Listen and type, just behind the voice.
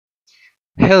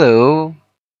Hello,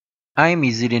 I'm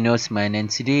Izzuddin Osman, and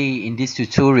today in this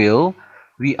tutorial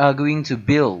we are going to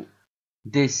build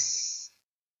this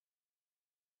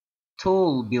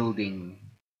tall building,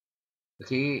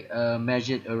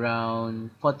 measured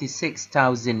around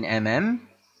 46,000 mm,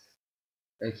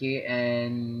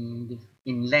 and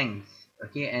in length,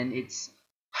 and its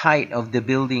height of the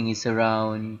building is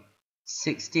around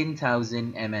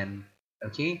 16,000 mm.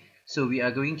 So we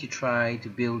are going to try to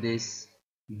build this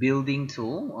building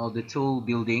tool, or the tall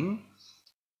building.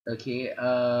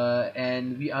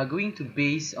 And we are going to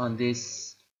base on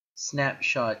this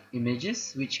snapshot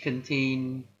images which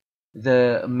contain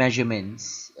the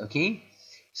measurements.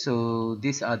 So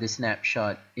these are the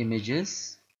snapshot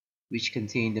images which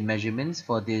contain the measurements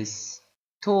for this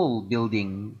tall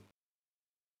building.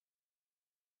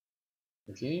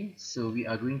 So we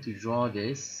are going to draw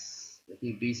this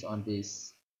based on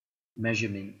this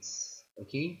measurements.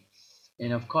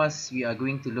 And of course we are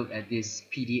going to look at this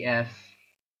PDF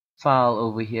file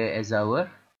over here as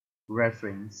our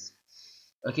reference.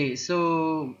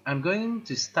 So I'm going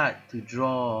to start to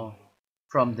draw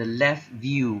from the left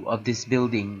view of this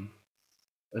building.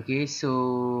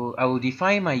 So I will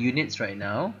define my units right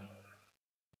now,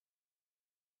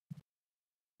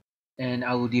 and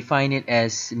I will define it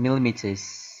as millimeters.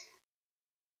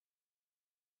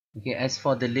 As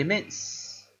for the limits,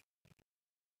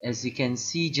 as you can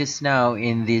see just now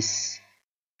in this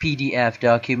PDF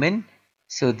document,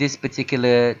 so this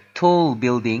particular tall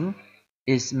building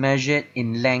is measured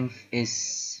in length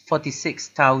is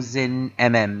 46,000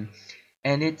 mm,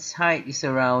 and its height is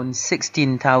around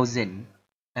 16,000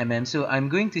 mm. So I'm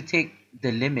going to take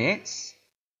the limits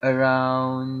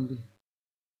around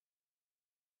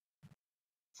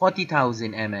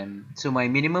 40,000 mm. So my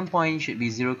minimum point should be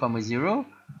 0,0,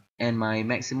 and my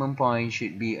maximum point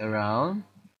should be around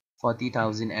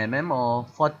 40,000 mm or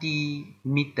 40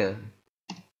 meter.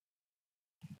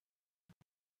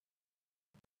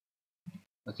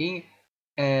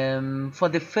 For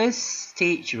the first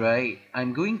stage, right,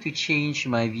 I'm going to change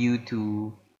my view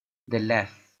to the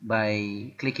left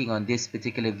by clicking on this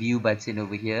particular view button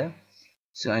over here.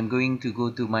 So I'm going to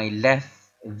go to my left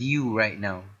view right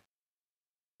now.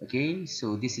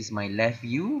 So this is my left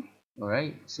view.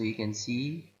 Alright, so you can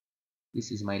see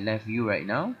this is my left view right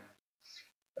now.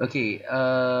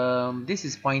 This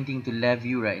is pointing to left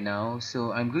view right now.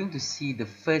 So I'm going to see the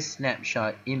first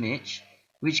snapshot image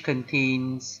which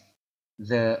contains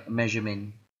the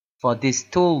measurement for this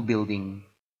tall building.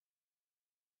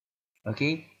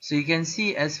 So you can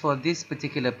see, as for this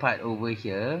particular part over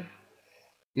here,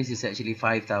 this is actually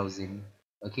 5,000.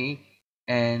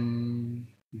 And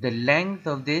the length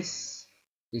of this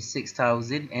is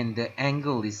 6,000, and the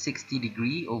angle is 60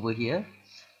 degree over here.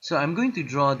 So I'm going to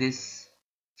draw this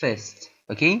first.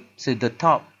 So the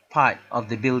top part of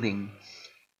the building.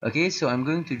 So I'm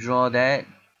going to draw that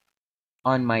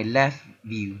on my left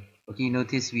view.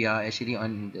 Notice we are actually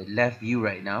on the left view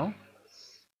right now.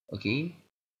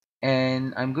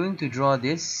 And I'm going to draw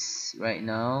this right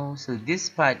now. So this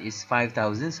part is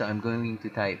 5,000, so I'm going to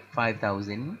type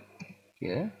 5,000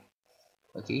 here.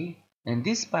 And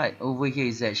this part over here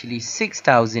is actually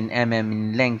 6,000 mm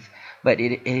in length, but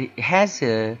it has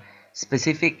a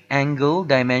specific angle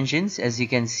dimensions, as you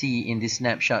can see in this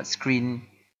snapshot screen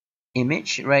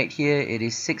image right here. It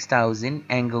is 6,000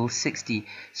 angle 60.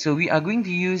 So we are going to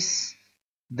use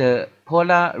the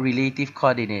polar relative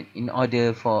coordinate in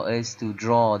order for us to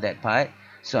draw that part.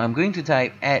 So I'm going to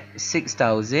type at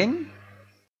 6,000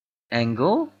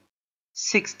 angle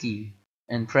 60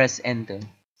 and press enter.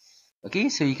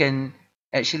 So you can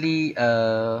actually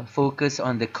focus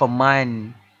on the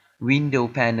command window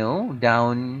panel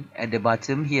down at the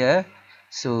bottom here.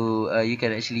 So you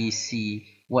can actually see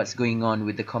what's going on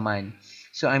with the command.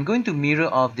 So I'm going to mirror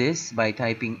off this by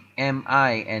typing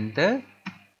MI enter.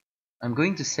 I'm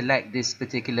going to select this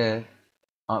particular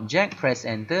object, press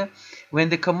enter. When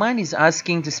the command is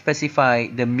asking to specify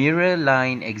the mirror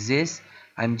line exists,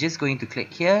 I'm just going to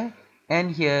click here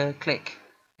and here, click.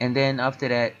 And then after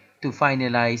that, to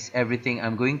finalize everything,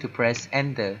 I'm going to press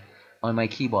enter on my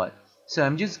keyboard. So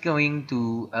I'm just going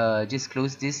to just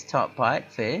close this top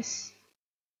part first.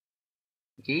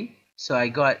 So I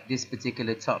got this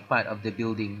particular top part of the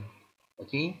building.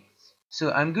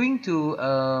 So I'm going to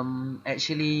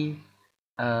actually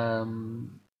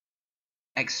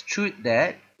extrude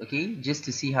that, just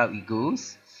to see how it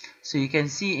goes. So you can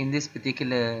see in this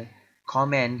particular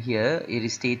comment here, it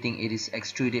is stating it is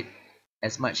extruded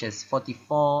as much as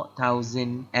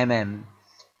 44,000 mm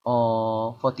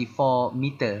or 44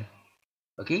 meter.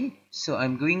 So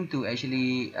I'm going to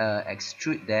actually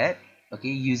extrude that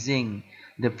using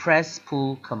the press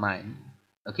pull command.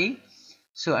 Okay,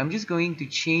 so I'm just going to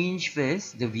change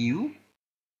first the view.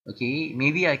 Okay,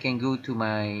 maybe I can go to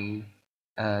my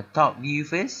top view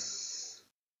first.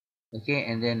 Okay,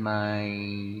 and then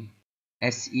my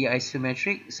SE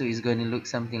isometric, so it's going to look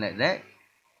something like that.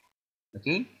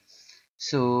 Okay,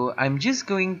 so I'm just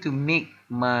going to make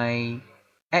my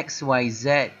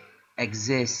XYZ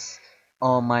axis,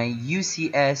 or my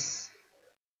UCS,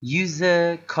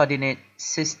 user coordinate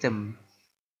system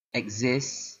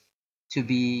axis, to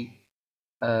be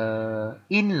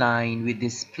in line with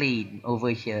this plane over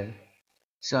here.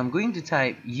 So I'm going to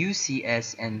type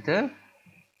UCS, enter.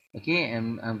 Okay,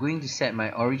 and I'm going to set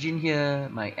my origin here,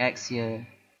 my X here,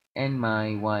 and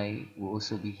my Y will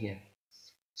also be here,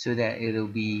 so that it'll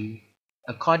be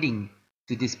according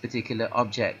to this particular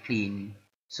object plane.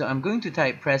 So I'm going to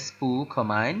type press pull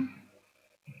command.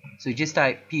 So just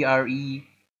type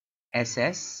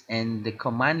PRESS, and the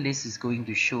command list is going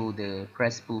to show the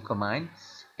press pull command,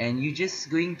 and you're just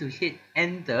going to hit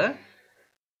enter,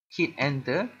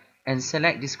 and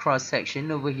select this cross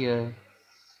section over here.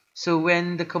 So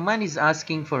when the command is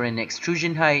asking for an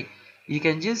extrusion height, you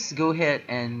can just go ahead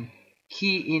and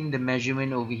key in the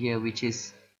measurement over here, which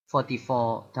is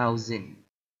 44,000.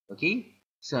 Okay,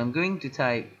 so I'm going to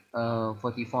type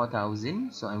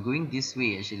 44,000. So I'm going this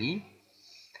way actually.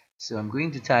 So I'm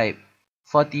going to type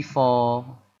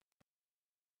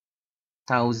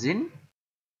 44,000.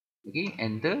 Okay,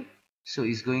 enter. So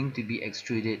it's going to be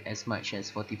extruded as much as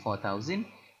 44,000,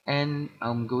 and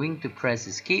I'm going to press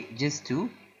escape just to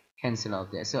cancel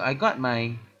out there. So I got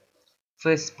my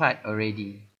first part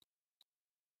already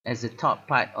as the top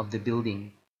part of the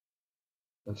building.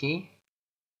 Okay,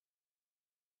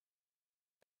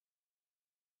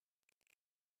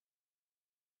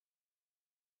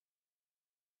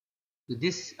 so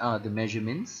these are the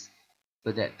measurements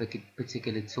for that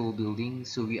particular tall building.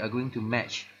 So we are going to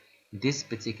match this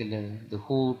particular, the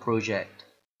whole project,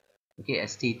 okay,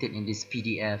 as stated in this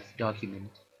PDF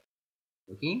document.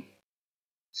 Okay,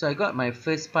 so I got my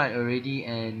first part already,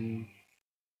 and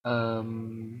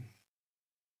I'm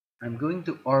going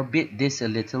to orbit this a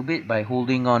little bit by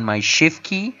holding on my shift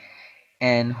key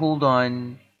and hold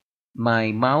on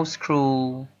my mouse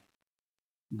scroll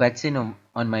button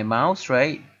on my mouse,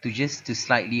 right, to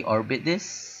slightly orbit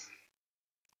this.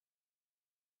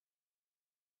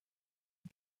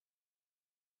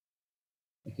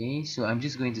 Okay, so I'm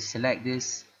just going to select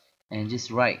this and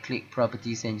just right click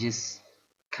properties and just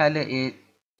color it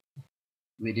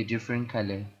with a different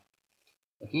color.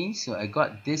 Okay, so I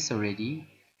got this already,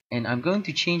 and I'm going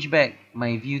to change back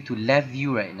my view to left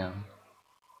view right now.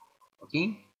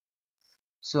 Okay,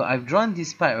 so I've drawn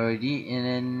this part already, and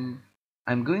then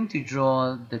I'm going to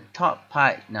draw the top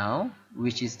part now,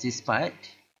 which is this part.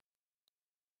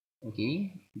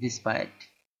 Okay, this part.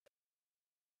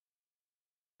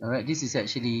 Alright, this is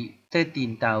actually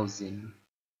 13,000.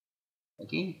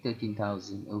 Okay,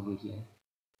 13,000 over here.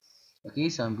 Okay,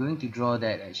 so I'm going to draw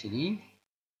that actually.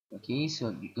 Okay,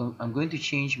 so I'm going to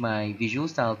change my visual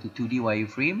style to 2D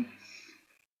wireframe,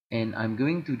 and I'm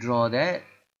going to draw that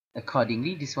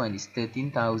accordingly. This one is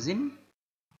 13,000.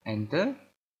 Enter.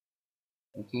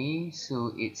 Okay,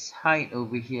 so its height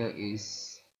over here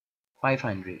is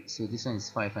 500. So this one is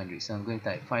 500. So I'm going to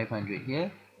type 500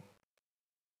 here,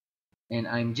 and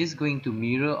I'm just going to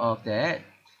mirror off that.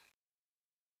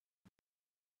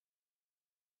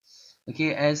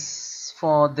 Okay, as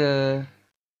for the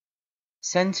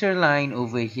center line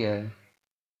over here,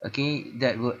 okay,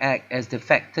 that will act as the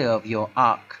factor of your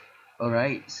arc.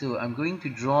 Alright, so I'm going to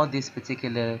draw this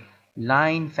particular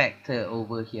line factor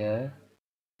over here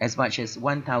as much as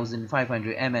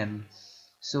 1500 mm.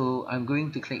 So I'm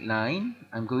going to click line,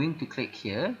 I'm going to click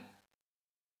here.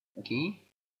 Okay,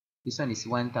 this one is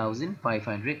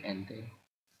 1500, enter.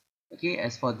 Okay,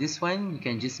 as for this one, you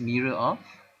can just mirror off.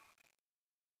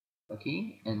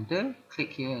 Okay, enter,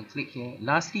 click here and click here.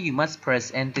 Lastly, you must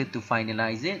press enter to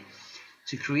finalize it.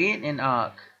 To create an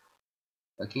arc,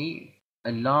 okay,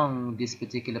 along this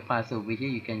particular path over here,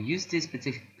 you can use this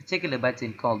particular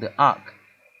button called the arc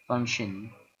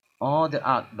function, or the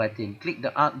arc button. Click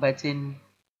the arc button,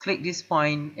 click this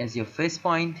point as your first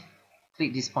point,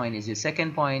 click this point as your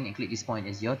second point, and click this point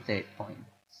as your third point.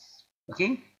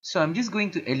 Okay, so I'm just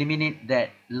going to eliminate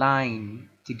that line,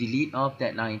 to delete off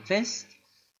that line first.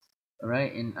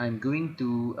 Alright, and I'm going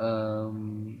to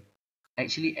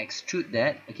actually extrude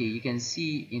that. Okay, you can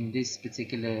see in this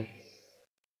particular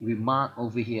remark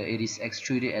over here, it is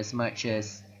extruded as much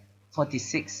as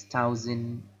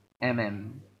 46,000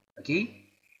 mm. Okay,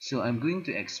 so I'm going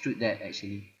to extrude that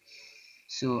actually.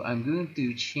 So I'm going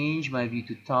to change my view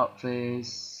to top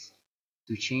first,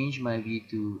 to change my view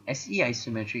to SE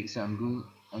isometric. So I'm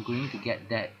I'm going to get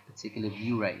that particular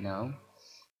view right now.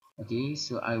 Okay,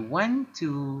 so I want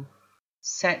to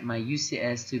set my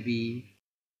UCS to be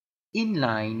in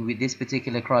line with this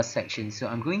particular cross section. So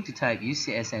I'm going to type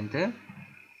UCS enter.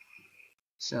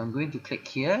 So I'm going to click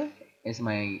here as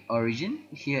my origin,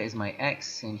 here is my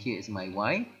X, and here is my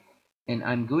Y, and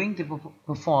I'm going to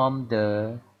perform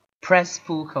the press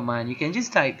pull command. You can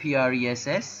just type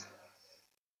PRESS,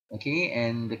 okay,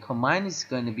 and the command is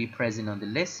going to be present on the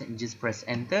list, and just press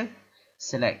enter,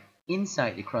 select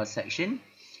inside the cross section.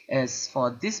 As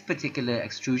for this particular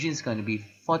extrusion, it's going to be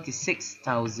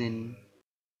 46,000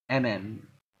 mm.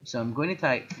 So I'm going to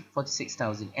type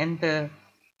 46,000, enter,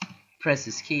 press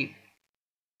escape.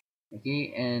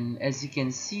 Okay, and as you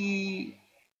can see,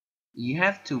 you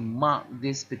have to mark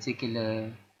this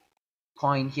particular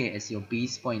point here as your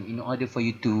base point in order for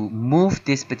you to move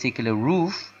this particular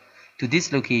roof to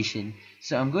this location.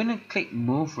 So I'm going to click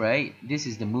move, right? This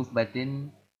is the move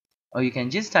button, or you can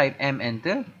just type M,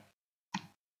 enter.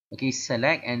 Okay,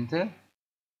 select, enter,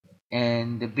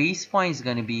 and the base point is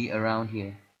going to be around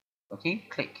here. Okay,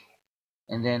 click,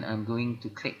 and then I'm going to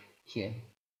click here.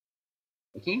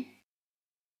 Okay,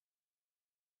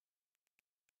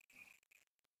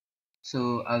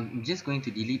 so I'm just going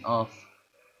to delete off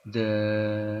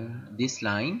this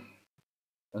line.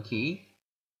 Okay,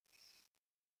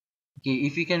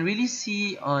 if you can really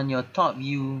see on your top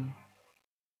view,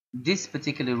 this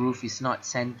particular roof is not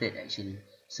centered actually.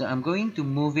 So I'm going to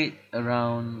move it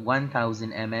around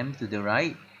 1000 mm to the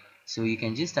right. So you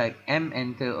can just type M,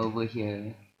 enter over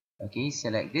here. Okay,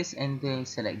 select this, enter,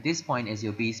 select this point as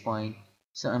your base point.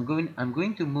 So I'm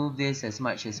going to move this as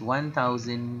much as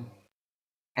 1000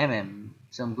 mm.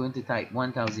 So I'm going to type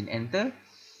 1000, enter.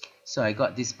 So I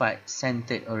got this part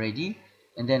centered already,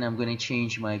 and then I'm going to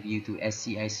change my view to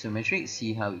SC isometric,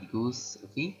 see how it goes.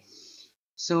 Okay,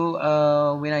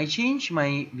 so when I change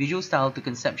my visual style to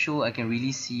conceptual, I can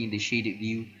really see in the shaded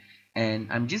view, and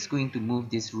I'm just going to move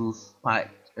this roof part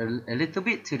a little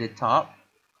bit to the top.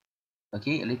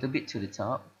 Okay, a little bit to the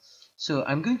top. So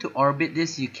I'm going to orbit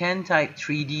this. You can type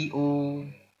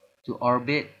 3DO to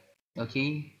orbit,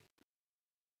 okay,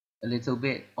 a little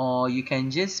bit, or you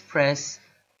can just press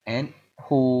and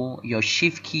hold your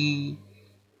shift key,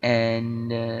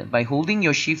 and by holding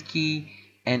your shift key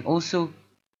and also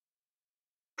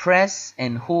press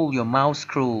and hold your mouse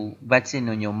scroll button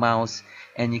on your mouse,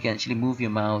 and you can actually move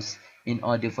your mouse in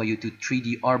order for you to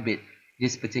 3D orbit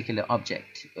this particular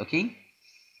object. Okay,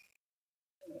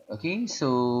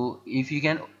 so if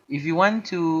you want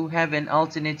to have an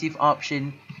alternative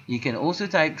option, you can also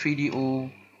type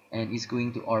 3DO, and it's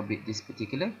going to orbit this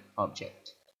particular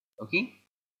object. Okay,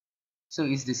 so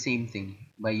it's the same thing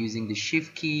by using the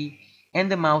shift key and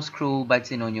the mouse scroll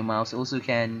button on your mouse. Also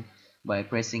can by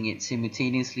pressing it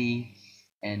simultaneously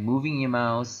and moving your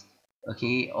mouse.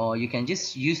 Okay, or you can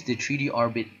just use the 3D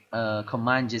orbit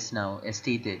command just now as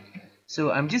stated. So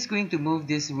I'm just going to move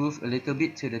this roof a little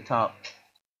bit to the top.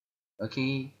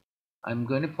 Okay, I'm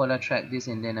going to polar track this,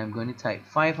 and then I'm going to type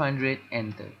 500,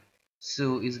 enter.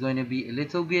 So it's going to be a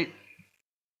little bit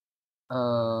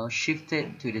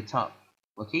shifted to the top.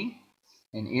 Okay,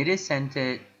 and it is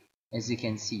centered as you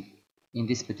can see in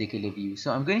this particular view.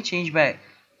 So I'm going to change back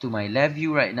to my left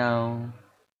view right now.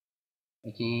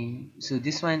 Okay, so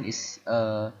this one is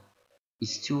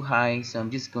too high, so I'm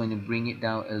just going to bring it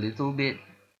down a little bit.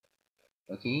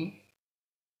 Okay,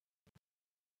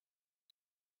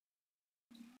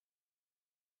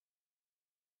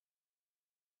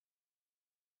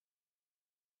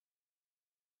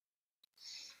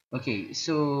 okay,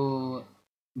 so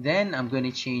then I'm going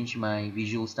to change my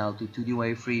visual style to 2D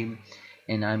wireframe,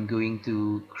 and I'm going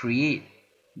to create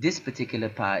this particular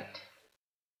part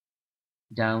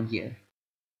down here.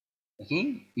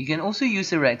 Okay, you can also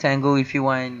use a rectangle if you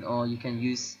want, or you can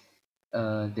use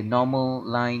the normal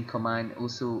line command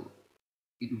also.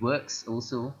 It works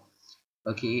also.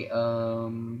 Okay,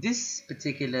 this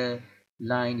particular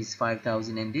line is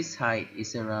 5000, and this height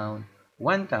is around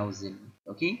 1000.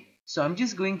 Okay, so I'm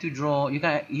just going to draw. You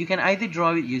can either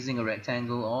draw it using a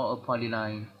rectangle or a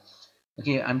polyline.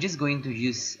 Okay, I'm just going to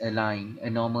use a line, a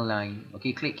normal line.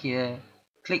 Okay, click here,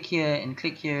 and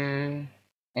click here,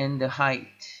 and the height.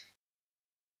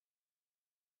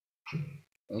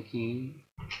 Okay,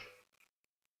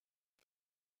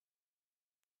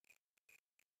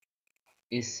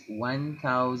 is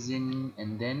 1000,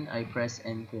 and then I press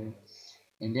enter,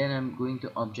 and then I'm going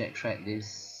to object track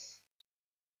this,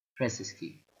 press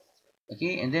escape.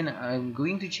 Okay, and then I'm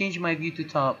going to change my view to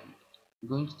top. I'm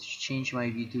going to change my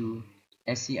view to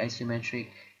SC isometric,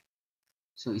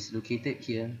 so it's located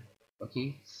here.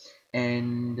 Okay,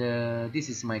 and this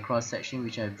is my cross section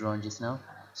which I've drawn just now.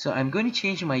 So I'm going to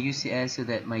change my UCS so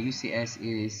that my UCS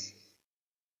is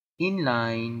in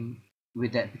line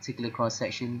with that particular cross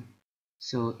section,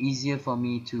 so easier for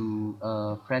me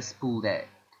to press pull that.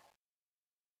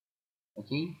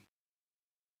 Okay,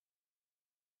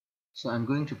 so I'm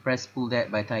going to press pull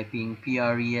that by typing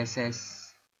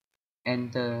PRESS,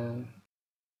 enter,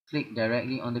 click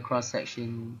directly on the cross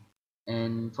section,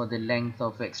 and for the length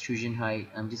of extrusion height,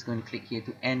 I'm just going to click here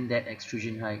to end that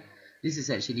extrusion height. This is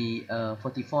actually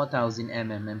 44,000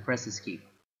 mm, and press escape.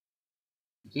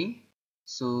 Okay,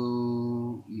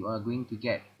 so you are going to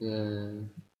get the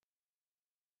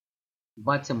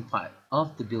bottom part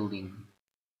of the building.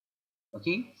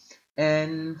 Okay,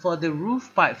 and for the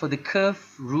roof part, for the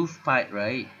curved roof part,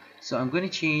 right, so I'm going to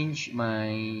change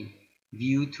my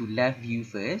view to left view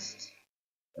first.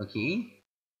 Okay,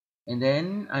 and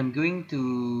then I'm going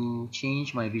to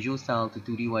change my visual style to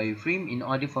 2D wireframe in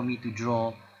order for me to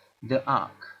draw the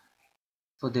arc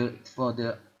for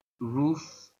the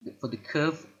roof, for the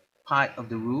curved part of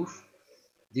the roof,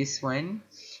 this one.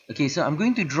 Okay, so I'm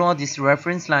going to draw this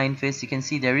reference line first. You can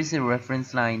see there is a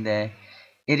reference line there.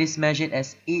 It is measured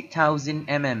as 8,000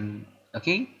 mm,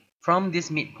 okay, from this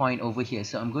midpoint over here.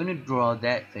 So I'm going to draw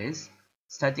that first,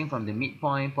 starting from the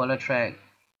midpoint, polar track,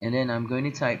 and then I'm going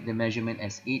to type the measurement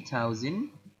as 8,000.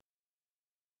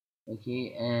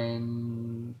 Okay,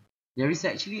 and there is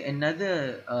actually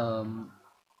another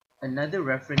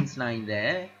reference line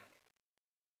there.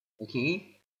 Okay,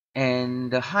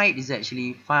 and the height is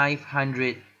actually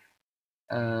 500.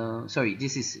 Sorry,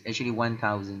 this is actually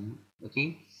 1,000.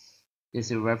 Okay,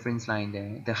 there's a reference line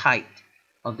there. The height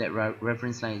of that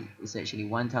reference line is actually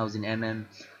 1,000 mm.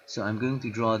 So I'm going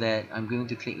to draw that. I'm going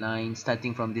to click line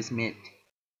starting from this mid.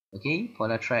 Okay,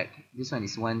 polar track. This one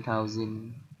is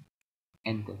 1,000.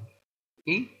 Enter.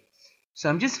 Okay, so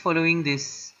I'm just following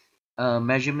this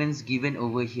measurements given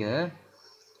over here.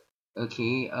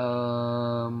 Okay,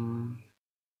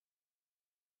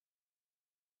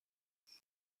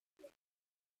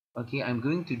 okay, I'm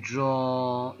going to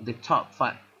draw the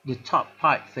top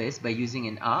part first by using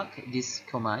an arc, this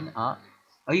command arc,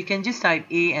 or you can just type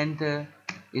A, enter.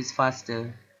 It's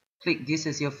faster. Click this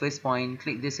as your first point,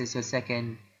 click this as your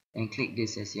second, and click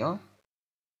this as your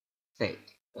third.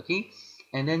 Okay,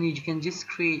 and then you can just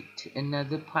create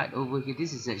another part over here.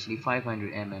 This is actually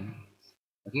 500 mm.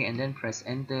 Okay, and then press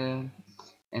enter,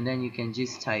 and then you can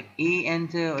just type A,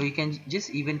 enter, or you can just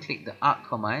even click the arc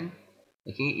command.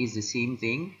 Okay, it's the same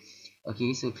thing.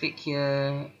 Okay, so click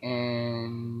here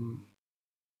and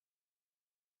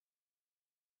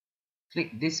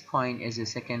click this point as the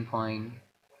second point.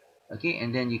 Okay,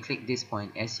 and then you click this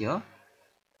point as your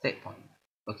third point.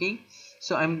 Okay,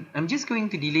 so I'm just going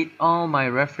to delete all my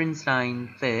reference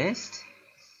line first.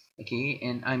 Okay,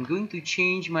 and I'm going to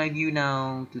change my view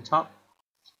now to top,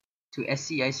 to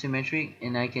SC isometric,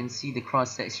 and I can see the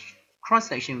cross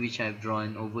section which I've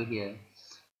drawn over here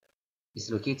is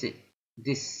located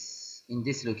in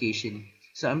this location.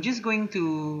 So I'm just going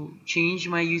to change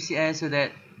my UCS so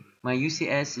that my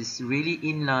UCS is really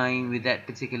in line with that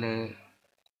particular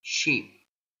shape.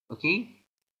 Okay,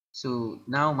 so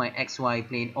now my XY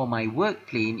plane, or my work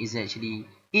plane, is actually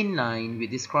in line with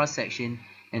this cross section,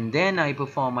 and then I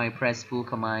perform my press pull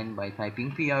command by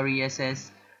typing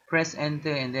PRESS, press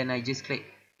enter, and then I just click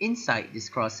inside this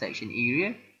cross section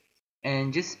area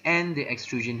and just end the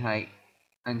extrusion height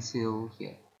until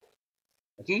here.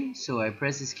 Okay, so I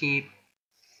press escape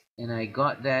and I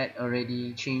got that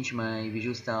already. Change my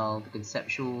visual style to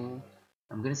conceptual.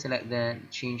 I'm going to select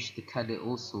that, change the color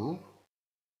also.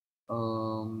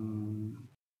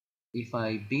 If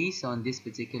I base on this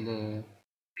particular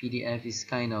PDF is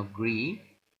kind of gray,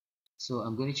 so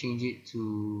I'm going to change it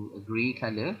to a gray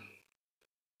color.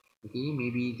 Okay,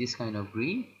 maybe this kind of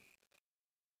gray.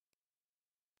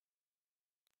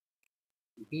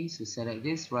 Okay, so select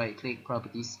this, right click,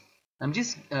 properties. I'm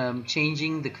just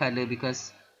changing the color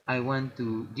because I want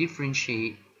to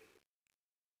differentiate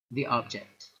the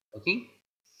object. Okay,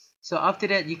 so after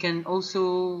that you can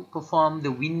also perform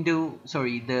the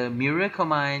the mirror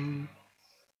command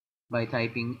by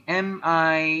typing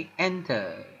MI,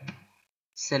 enter.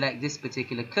 Select this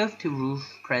particular curve to roof,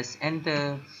 press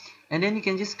enter, and then you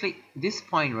can just click this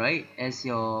point, right, as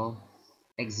your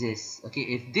axis. Okay,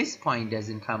 if this point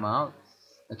doesn't come out,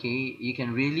 okay, you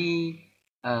can really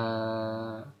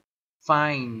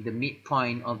find the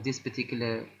midpoint of this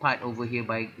particular part over here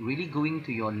by really going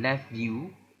to your left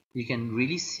view. You can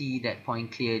really see that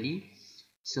point clearly.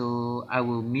 So I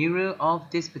will mirror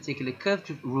off this particular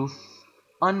curved roof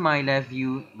on my left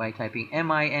view by typing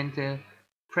MI, enter,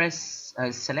 press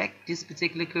select this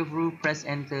particular curved roof, press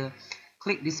enter,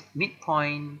 click this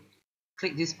midpoint,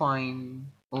 click this point,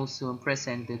 also press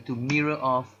enter to mirror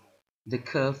off the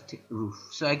curved roof.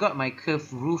 So I got my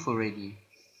curved roof already.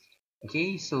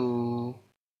 Okay, so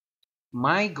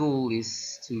my goal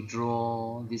is to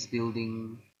draw this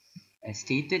building as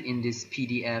stated in this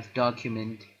PDF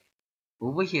document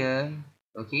over here.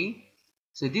 Okay,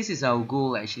 so this is our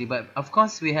goal actually, but of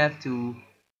course we have to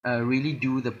really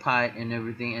do the part and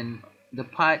everything, and the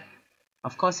part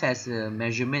of course has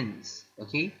measurements.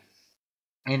 Okay,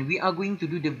 and we are going to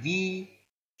do the V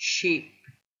shape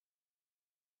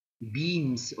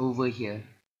beams over here,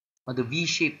 or the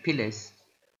V-shaped pillars.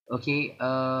 Okay,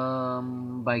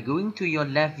 by going to your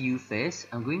left view first,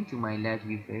 I'm going to my left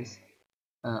view first.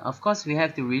 Of course we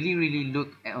have to really look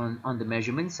on the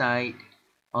measurement side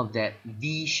of that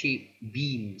V-shaped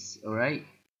beams. Alright,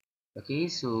 okay,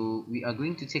 so we are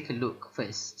going to take a look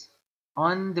first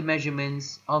on the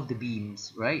measurements of the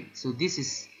beams, right? So this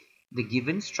is the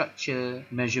given structure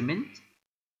measurement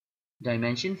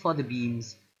dimension for the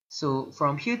beams. So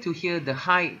from here to here, the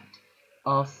height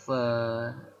of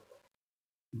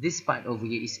this part over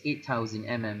here is 8000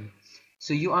 mm.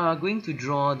 So you are going to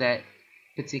draw that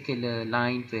particular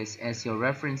line first as your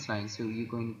reference line. So you're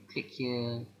going to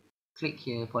click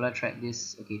here, polar track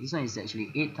this. Okay, this one is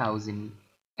actually 8000,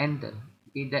 enter.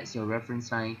 Okay, that's your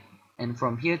reference line, and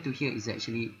from here to here is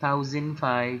actually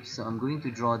 1005. So I'm going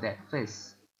to draw that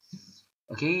first.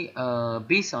 Okay,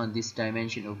 based on this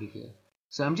dimension over here.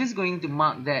 So I'm just going to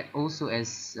mark that also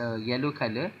as yellow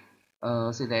color,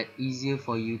 so that easier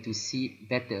for you to see it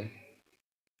better.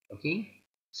 Okay,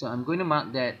 so I'm going to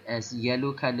mark that as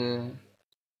yellow color.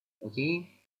 Okay,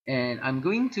 and I'm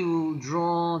going to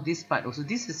draw this part also.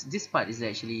 This part is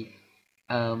actually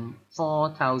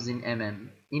 4000 mm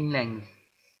in length.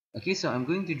 Okay, so I'm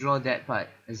going to draw that part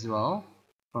as well.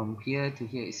 From here to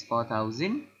here is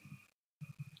 4000.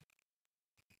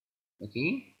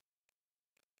 Okay,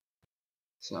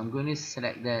 so I'm going to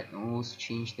select that and also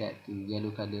change that to yellow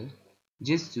color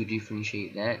just to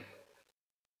differentiate that.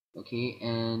 Okay,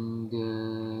 and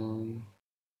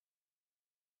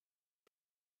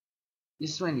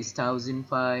this one is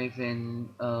 1005, and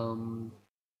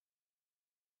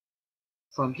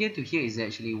from here to here is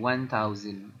actually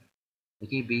 1000.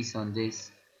 Okay, based on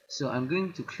this. So I'm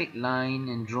going to click line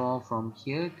and draw from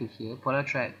here to here, polar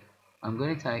track. I'm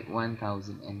going to type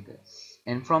 1000, enter,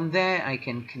 and from there I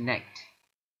can connect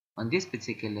on this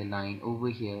particular line over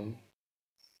here.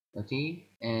 Okay,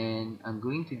 and I'm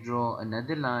going to draw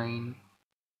another line,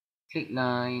 click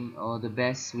line, or the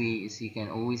best way is you can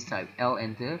always type L,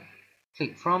 enter,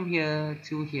 click from here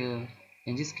to here,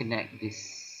 and just connect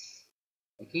this.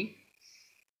 Okay,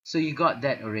 so you got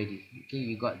that already. Okay,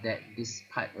 you got that this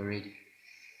part already.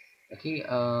 Okay,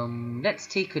 let's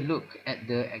take a look at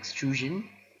the extrusion.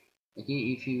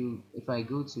 Okay, if I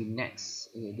go to next,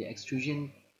 the extrusion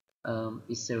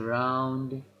is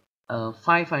around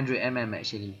 500 mm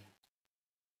actually.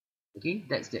 Okay,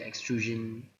 that's the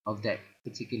extrusion of that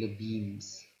particular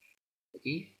beams.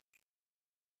 Okay,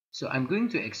 so I'm going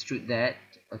to extrude that.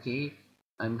 Okay,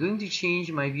 I'm going to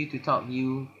change my view to top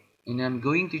view, and I'm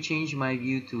going to change my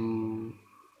view to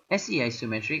SE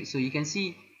isometric, so you can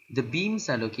see the beams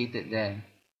are located there.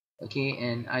 Okay,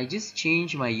 and I just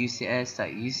change my UCS,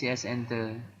 type UCS,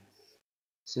 enter,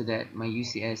 so that my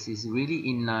UCS is really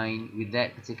in line with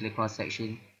that particular cross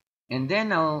section. And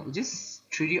then I'll just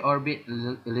 3D orbit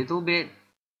a little bit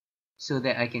so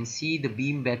that I can see the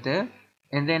beam better,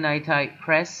 and then I type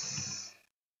press,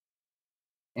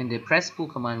 and the press pull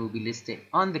command will be listed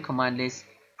on the command list.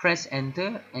 Press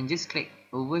enter and just click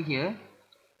over here,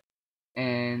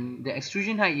 and the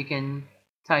extrusion height you can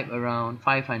type around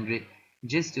 500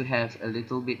 just to have a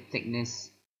little bit thickness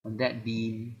on that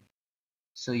beam.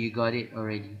 So you got it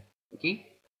already. Okay,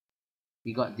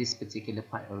 you got this particular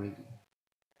part already,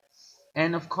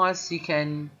 and of course you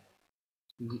can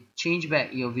change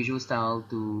back your visual style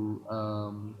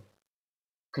to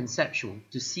conceptual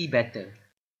to see better.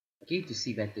 Okay, to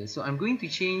see better. So I'm going to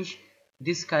change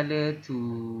this color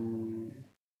to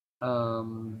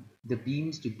the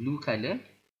beams to blue color.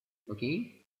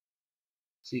 Okay,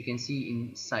 so you can see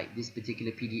inside this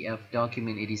particular PDF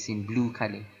document it is in blue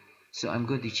color. So I'm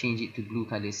going to change it to blue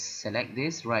color. Select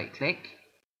this, right click,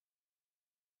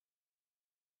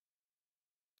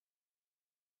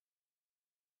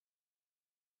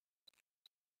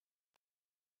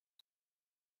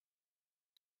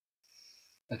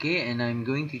 okay, and I'm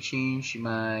going to change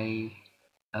my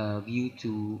view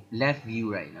to left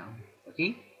view right now.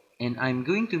 Okay, and I'm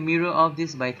going to mirror off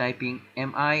this by typing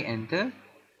MI, enter,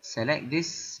 select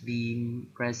this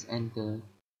beam, press enter,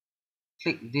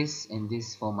 click this and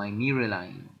this for my mirror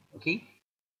line. Okay,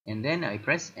 and then I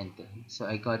press enter. So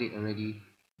I got it already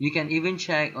You can even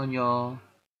check on your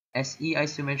SE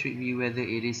isometric view whether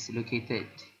it is located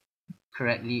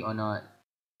correctly or not.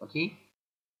 Okay,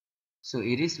 so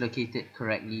it is located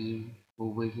correctly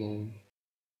over here.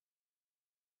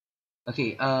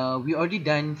 Okay, we already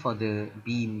done for the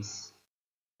beams.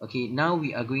 Okay, now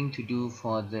we are going to do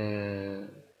for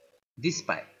this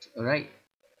part. All right,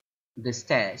 the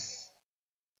stairs.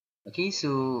 Okay,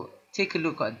 so take a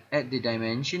look at the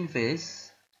dimension first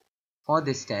for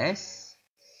the stairs.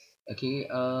 Okay,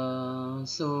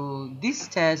 so this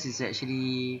stairs is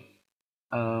actually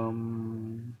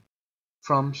from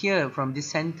here, from the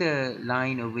center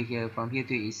line over here, from here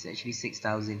to is actually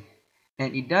 6,000,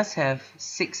 and it does have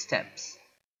 6 steps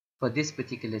for this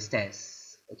particular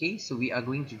stairs. Okay, so we are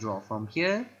going to draw from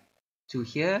here to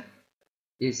here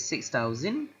is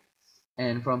 6,000,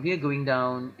 and from here going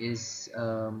down is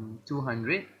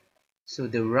 200. So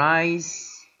the rise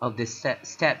of the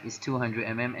step is 200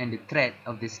 mm, and the thread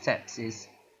of the steps is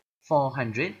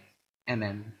 400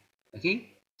 mm. Okay,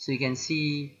 so you can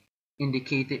see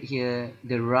indicated here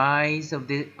the rise of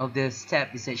the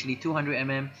step is actually 200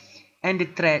 mm, and the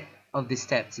thread of the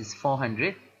steps is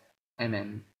 400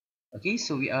 mm. Okay,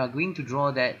 so we are going to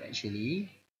draw that actually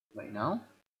right now.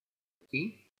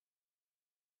 Okay,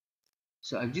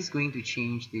 so I'm just going to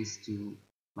change this to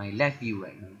my left view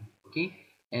right now. Okay,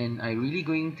 and I'm really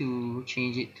going to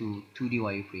change it to 2D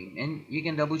wireframe, and you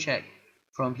can double check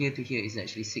from here to here is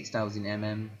actually 6,000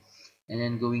 mm, and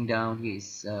then going down here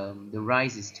is the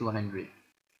rise is 200.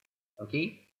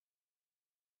 Okay,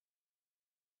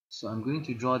 so I'm going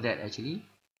to draw that actually.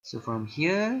 So from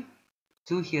here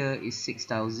to here is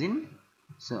 6,000,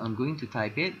 so I'm going to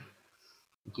type it,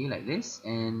 okay, like this,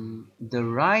 and the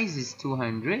rise is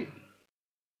 200.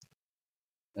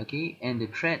 Okay, and the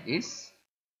thread is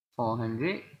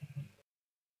 400.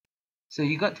 So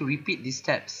you got to repeat these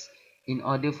steps in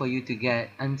order for you to get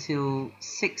until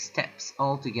 6 steps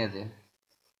altogether,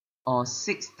 or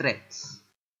 6 threads.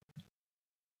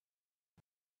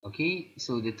 Okay,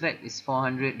 so the thread is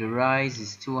 400, the rise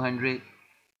is 200,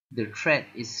 the thread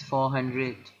is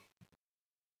 400,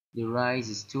 the rise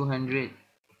is 200.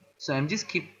 So I'm just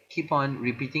keep on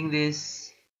repeating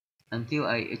this until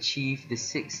I achieve the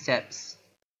 6 steps.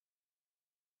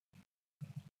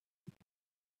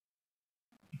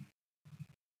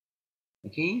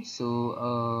 Okay,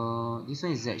 so this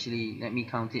one is actually, let me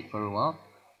count it for a while.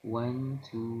 1,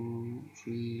 2,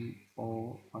 3,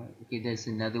 4, 5. Okay, there's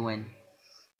another one.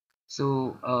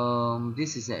 So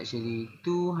this is actually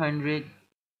 200.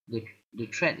 The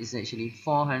thread is actually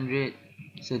 400.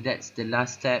 So that's the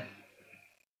last step.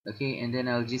 Okay, and then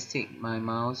I'll just take my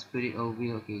mouse, put it over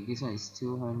here. Okay, this one is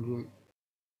 200.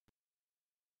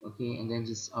 Okay, and then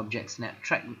just object snap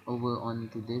track over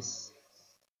onto this.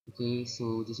 Okay,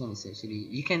 so this one is actually,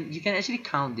 you can actually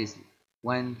count this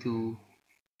 1, 2,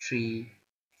 3,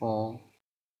 4,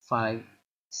 5,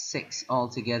 6 all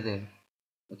together.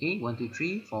 Okay, 1, 2,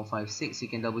 3, 4, 5, 6. You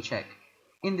can double check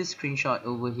in the screenshot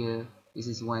over here. This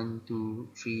is 1, 2,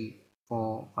 3,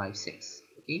 4, 5, 6.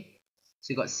 Okay,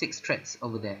 so you got 6 threads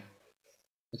over there.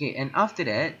 Okay, and after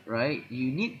that, right,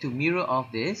 you need to mirror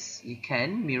off this. You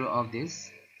can mirror off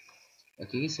this.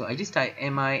 Okay, so I just type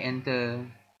mi, enter,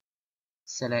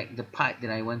 select the part that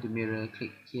I want to mirror,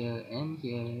 click here and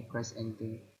here, press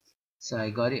enter. So I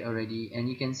got it already, and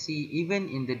you can see even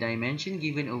in the dimension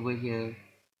given over here,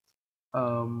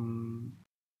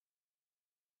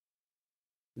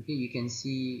 okay, you can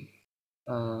see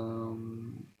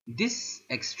this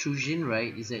extrusion,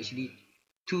 right, is actually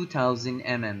 2000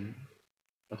 mm.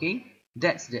 Okay,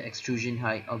 that's the extrusion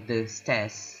height of the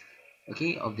stairs,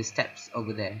 okay, of the steps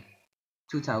over there,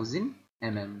 2000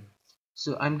 mm.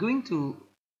 So I'm going to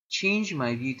change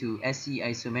my view to SE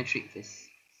isometric first.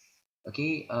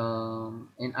 Okay,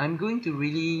 and I'm going to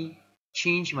really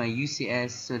change my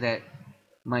UCS so that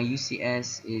my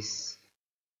UCS is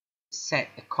set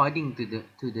according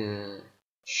to the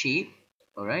shape.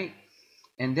 All right,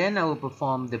 and then I will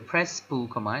perform the press pull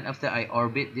command after I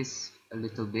orbit this a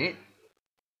little bit.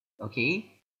 Okay,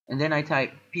 and then I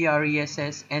type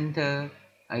PRESS, enter.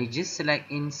 I just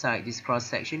select inside this cross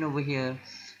section over here,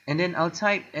 and then I'll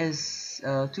type as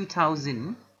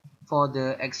 2000 for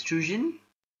the extrusion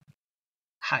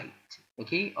height,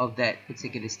 okay, of that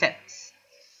particular steps.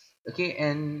 Okay,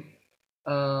 and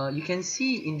you can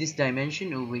see in this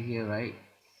dimension over here, right,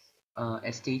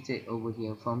 as stated over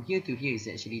here, from here to here is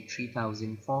actually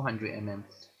 3400 mm,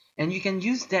 and you can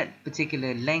use that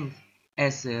particular length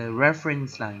as a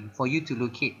reference line for you to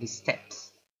locate the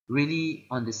steps really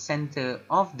on the center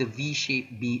of the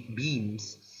V-shaped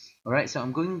beams. Alright, so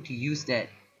I'm going to use that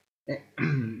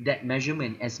that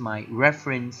measurement as my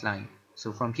reference line.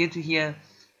 So from here to here,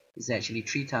 is actually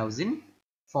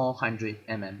 3400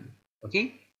 mm.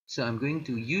 Okay, so I'm going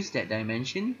to use that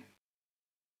dimension.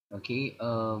 Okay,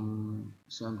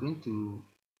 so I'm going to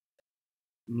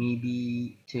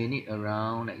maybe turn it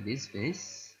around like this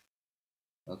first.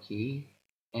 Okay,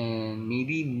 and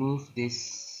maybe move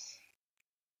this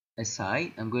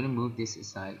aside. I'm going to move this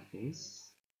aside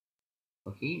first.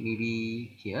 Okay,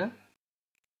 maybe here.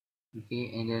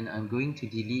 Okay, and then I'm going to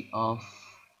delete off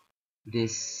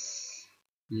this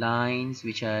lines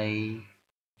which I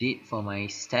did for my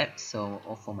steps,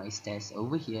 or for my stairs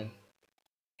over here,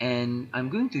 and I'm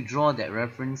going to draw that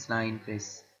reference line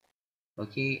first.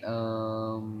 Okay,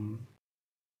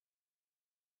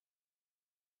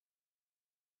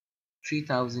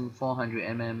 3400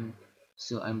 mm.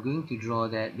 So I'm going to draw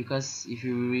that, because if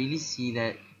you really see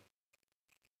that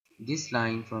this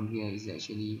line from here is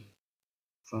actually,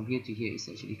 from here to here is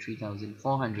actually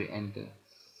 3400, enter.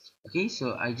 Okay,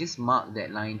 so I just mark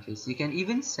that line first. You can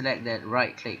even select that,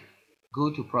 right click, go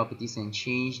to properties and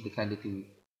change the color to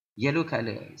yellow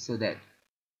color, so that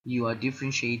you are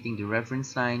differentiating the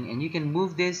reference line, and you can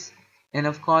move this. And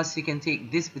of course you can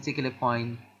take this particular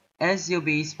point as your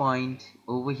base point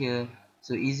over here,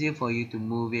 so easier for you to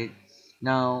move it.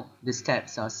 Now the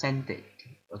steps are centered.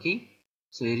 Okay,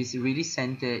 so it is really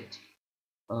centered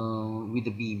with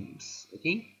the beams.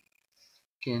 Okay,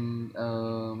 can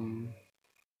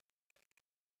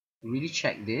really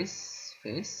check this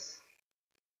first.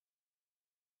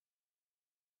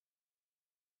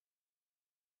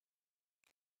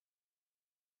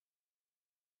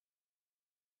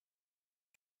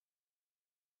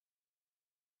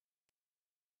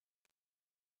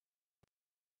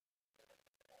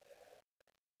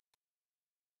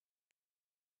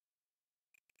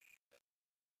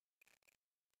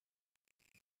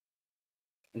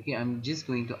 Okay, I'm just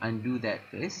going to undo that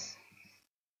first.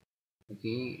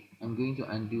 Okay, I'm going to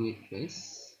undo it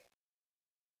first.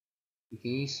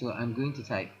 Okay, so I'm going to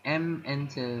type M,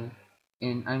 enter,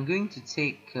 and I'm going to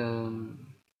take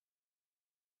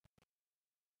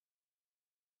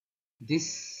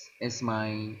this as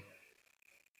my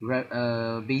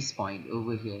base point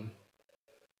over here.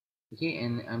 Okay,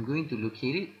 and I'm going to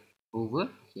locate it over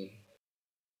here.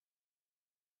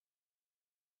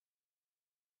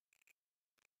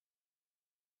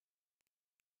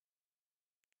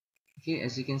 Okay,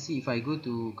 as you can see, if I go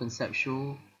to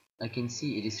conceptual, I can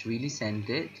see it is really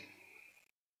centered.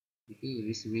 Okay, it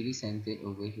is really centered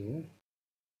over here.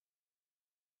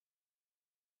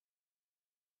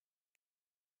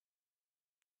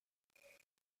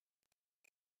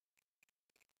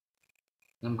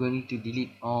 I'm going to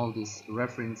delete all this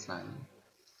reference line.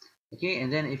 Okay,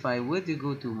 and then if I were to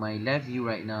go to my left view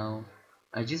right now,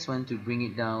 I just want to bring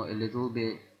it down a little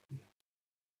bit.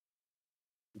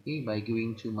 Okay, by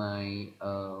going to my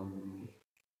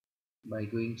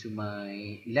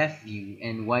left view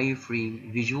and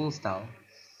wireframe visual style.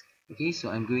 Okay, so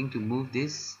I'm going to move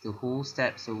this, the whole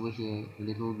steps over here a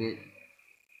little bit.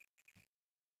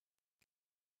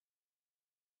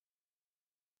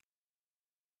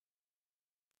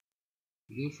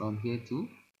 Okay, from here to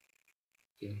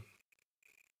here.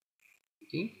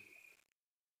 Okay,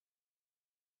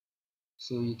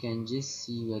 so you can just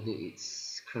see whether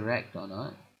it's correct or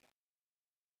not.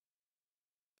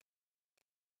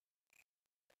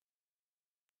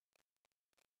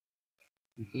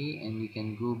 Okay, and you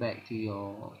can go back to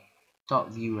your top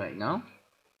view right now.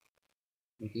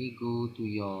 Okay, go to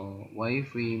your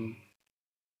wireframe.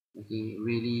 Okay,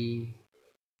 really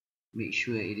make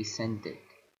sure it is centered.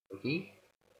 Okay,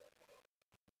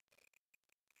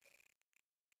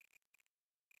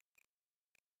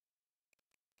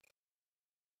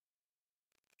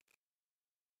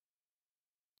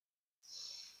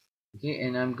 okay,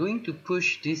 and I'm going to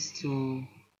push these two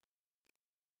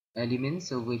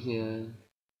elements over here.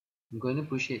 I'm going to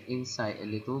push it inside a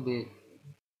little bit.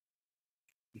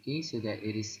 Okay, so that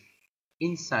it is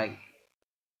inside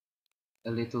a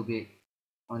little bit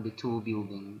on the tool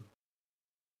building.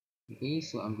 Okay,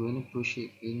 so I'm going to push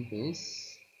it in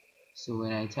first. So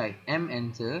when I type M,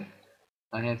 enter,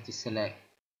 I have to select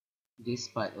this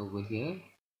part over here,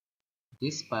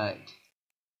 this part,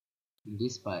 and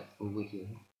this part over here.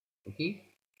 Okay,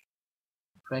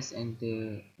 press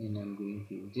enter, and I'm going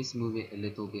to just move it a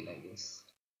little bit like this.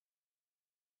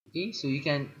 Okay, so you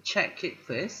can check it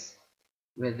first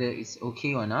whether it's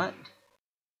okay or not.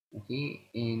 Okay,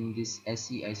 in this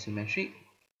SE isometric.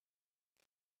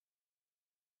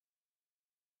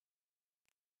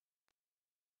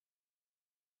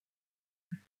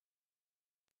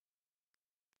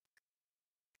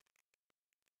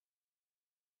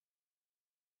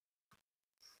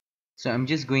 So I'm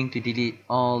just going to delete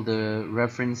all the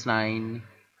reference line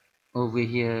over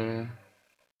here,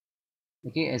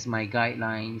 okay, as my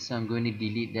guideline. So I'm going to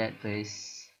delete that first.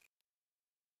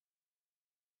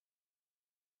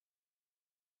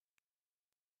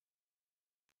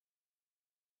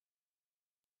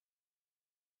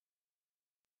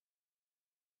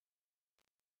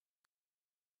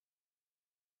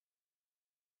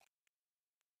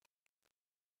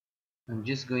 I'm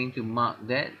just going to mark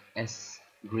that as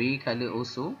gray color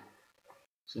also.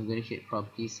 So I'm going to hit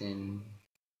properties and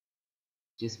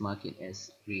just mark it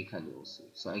as gray color also.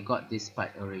 So I got this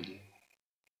part already.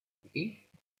 Okay.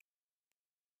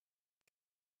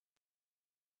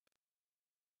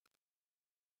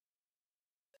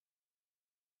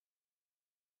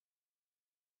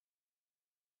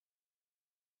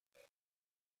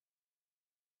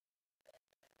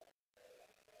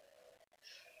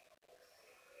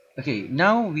 Okay,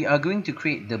 now we are going to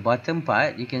create the bottom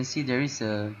part. You can see there is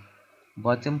a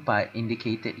bottom part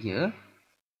indicated here.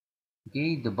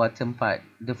 Okay, the bottom part,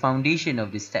 the foundation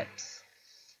of the steps.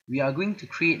 We are going to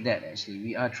create that actually.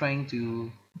 We are trying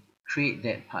to create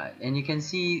that part. And you can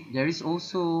see there is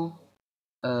also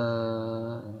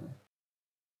a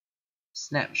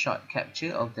snapshot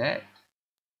capture of that.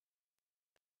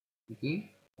 Okay,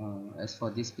 as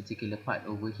for this particular part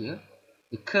over here,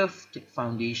 the curved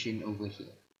foundation over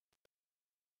here.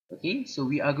 Okay, so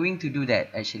we are going to do that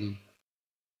actually.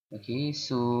 Okay,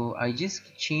 so I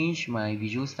just change my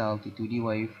visual style to 2D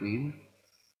wireframe,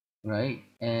 right?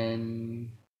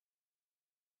 And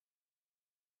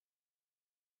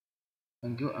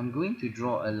I'm going to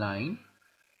draw a line,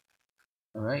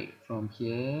 all right, from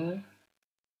here,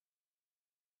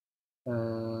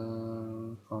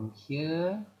 from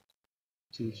here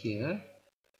to here.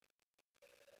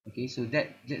 Okay, so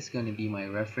that's going to be my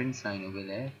reference line over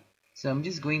there. So I'm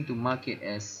just going to mark it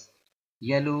as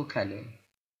yellow color.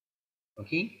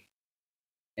 Okay,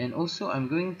 and also I'm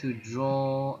going to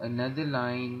draw another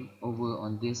line over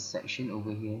on this section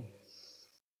over here.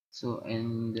 So,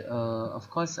 and of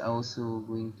course I also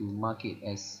going to mark it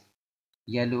as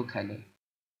yellow color.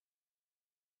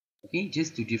 Okay,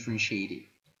 just to differentiate it.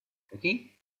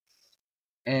 Okay,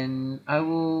 and I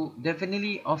will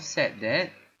definitely offset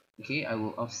that. Okay, I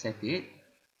will offset it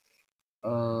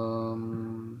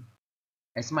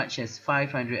as much as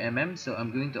 500 mm. So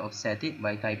I'm going to offset it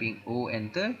by typing O,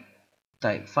 enter,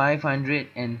 type 500,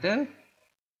 enter.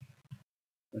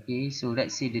 Okay, so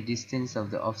let's say the distance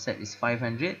of the offset is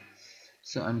 500.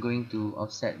 So I'm going to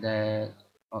offset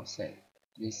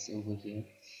this over here.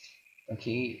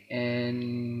 Okay,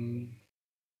 and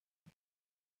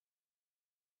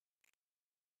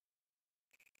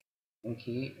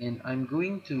I'm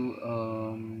going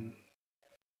to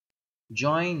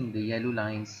join the yellow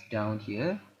lines down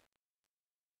here.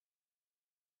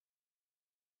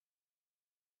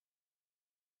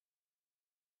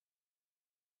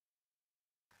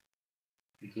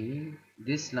 Okay,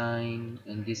 this line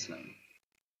and this line.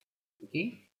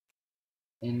 Okay,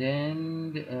 and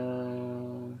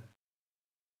then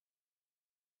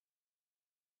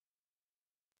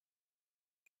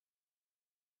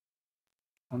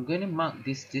I'm going to mark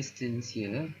this distance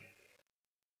here.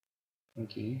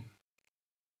 Okay,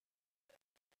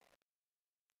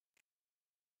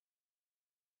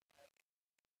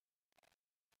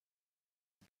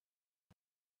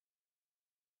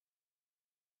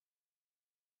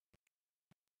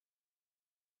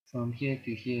 from here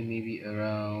to here, maybe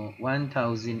around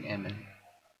 1000 mm.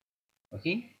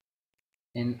 Okay,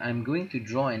 and I'm going to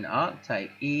draw an arc,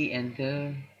 type A,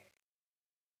 enter,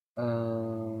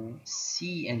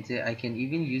 C, enter. I can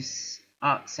even use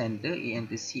arc center, A,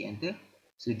 enter, C, enter.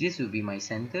 So this will be my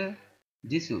center,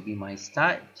 this will be my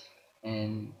start,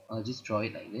 and I'll just draw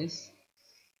it like this.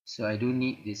 So I don't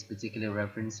need this particular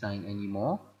reference line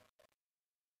anymore.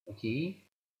 Okay,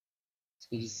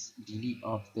 so just delete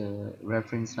off the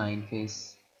reference line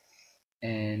first,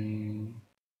 and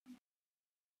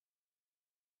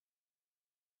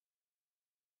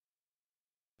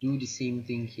do the same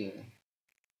thing here.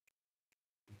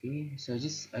 Okay, so I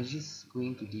just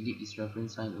going to delete this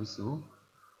reference line also.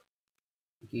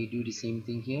 Okay, do the same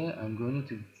thing here. I'm going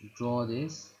to draw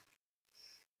this,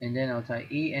 and then I'll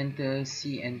type A, enter,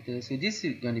 C, enter. So this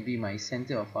is going to be my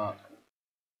center of arc.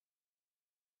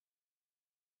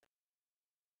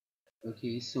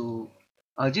 Okay, so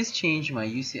I'll just change my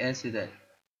UCS so that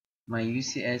my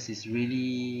UCS is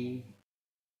really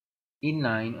in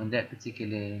line on that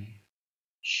particular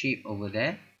shape over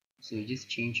there. So you just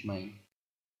change my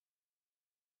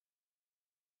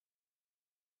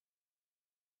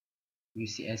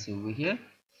UCS over here.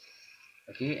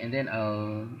 Okay, and then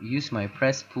I'll use my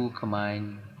press pull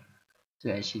command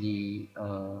to actually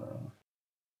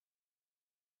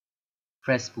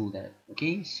press pull that.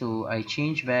 Okay, so I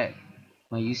change back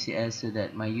my UCS so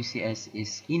that my UCS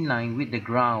is in line with the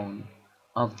ground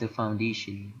of the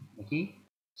foundation. Okay,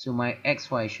 so my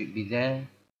XY should be there,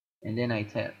 and then I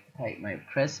type my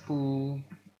press pull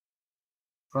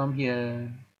from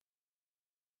here.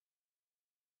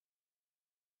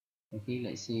 Okay,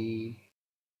 let's say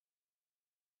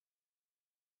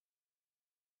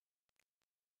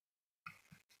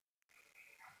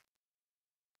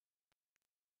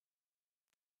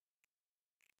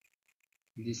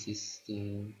this is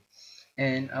the,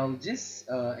 and I'll just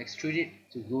extrude it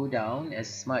to go down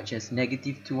as much as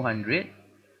 -200.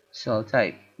 So I'll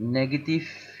type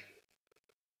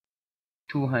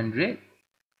 -200.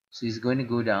 So it's going to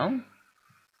go down.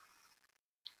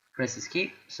 Press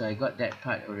escape. So I got that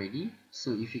part already.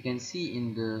 So if you can see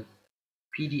in the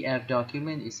PDF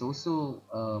document, it's also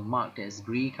marked as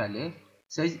gray color.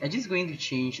 So I'm just going to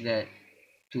change that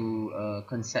to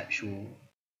conceptual.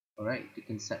 Alright, to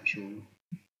conceptual.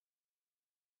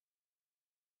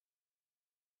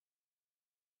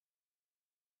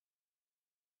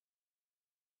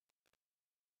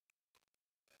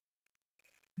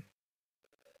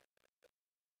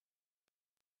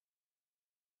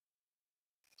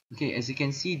 Okay, as you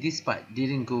can see, this part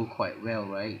didn't go quite well,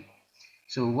 right?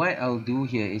 So what I'll do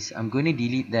here is I'm going to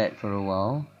delete that for a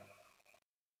while.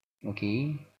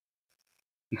 Okay,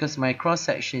 because my cross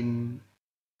section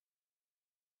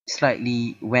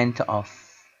slightly went off.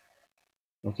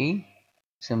 Okay,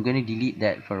 so I'm going to delete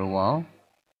that for a while.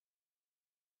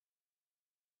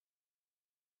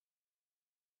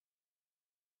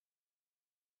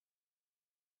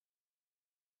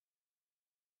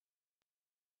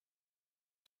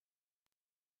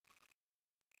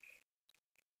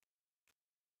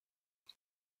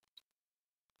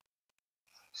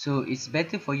 So it's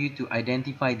better for you to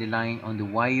identify the line on the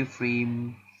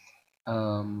wireframe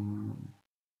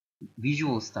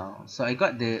visual style. So I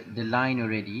got the line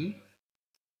already.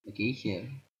 Okay,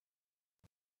 here.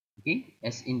 Okay,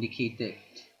 as indicated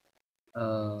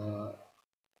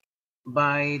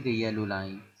by the yellow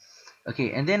line.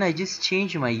 Okay, and then I just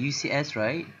change my UCS,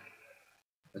 right?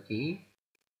 Okay,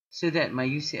 so that my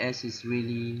UCS is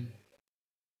really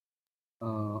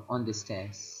on the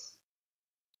stairs.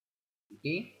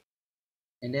 Okay,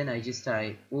 and then I just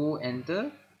type O,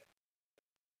 enter,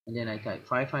 and then I type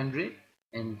 500,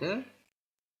 enter,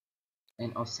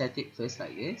 and offset it first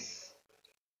like this.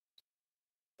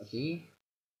 Okay,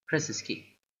 press escape.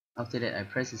 After that I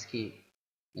press escape,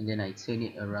 and then I turn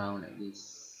it around like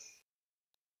this.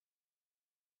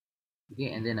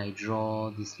 Okay, and then I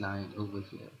draw this line over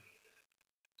here.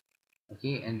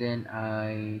 Okay, and then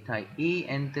I type A,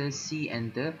 enter, C,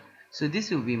 enter. So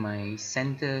this will be my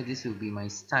center, this will be my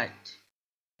start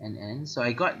and end. So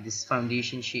I got this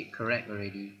foundation shape correct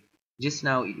already. Just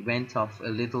now it went off a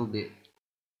little bit.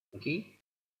 Okay,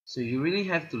 so you really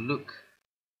have to look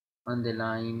on the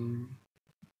line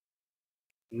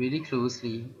really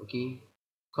closely. Okay,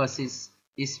 because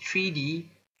it's 3D,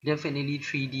 definitely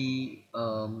 3D.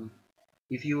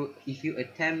 If you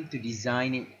attempt to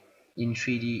design it in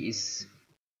 3D, is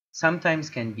sometimes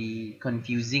can be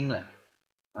confusing lah.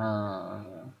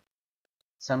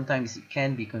 Sometimes it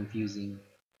can be confusing.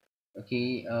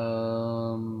 Okay,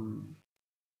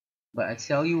 but I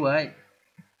tell you what,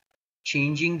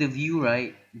 changing the view,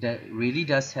 right, that really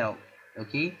does help.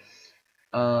 Okay,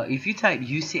 if you type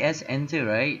UCS, enter,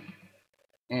 right,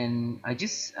 and I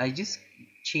just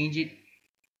change it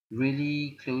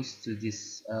really close to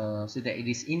this so that it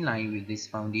is in line with this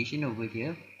foundation over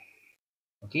here.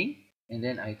 Okay, and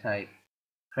then I type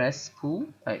press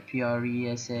pull, type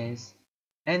PRESS,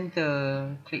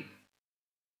 enter, click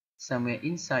somewhere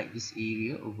inside this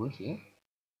area over here.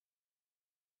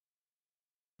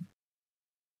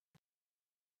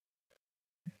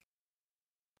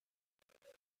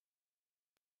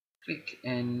 Click,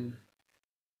 and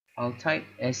I'll type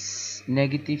as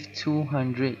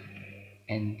 -200,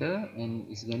 enter,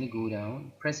 and it's going to go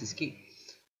down. Press escape.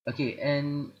 Okay,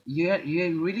 and you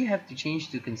really have to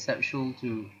change to conceptual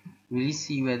to really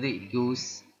see whether it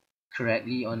goes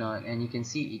correctly or not, and you can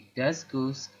see it does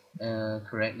goes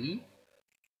correctly.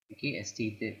 Okay, as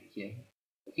stated here.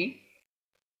 Okay,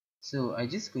 so I'm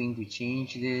just going to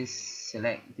change this,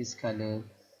 select this color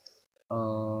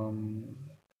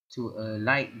to a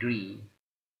light gray.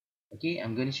 Okay,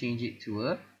 I'm going to change it to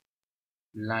a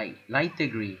lighter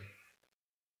gray.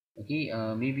 Okay,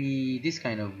 maybe this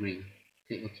kind of gray.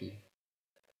 Click OK.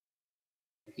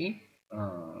 Okay,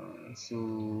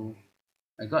 so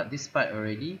I got this part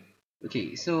already.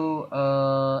 Okay, so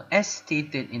as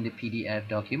stated in the PDF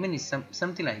document is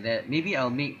something like that. Maybe I'll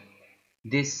make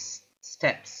this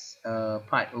steps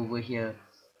part over here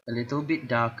a little bit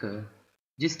darker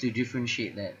just to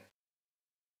differentiate that.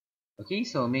 Okay,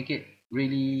 so I'll make it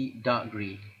really dark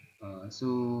gray,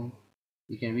 so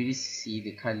you can really see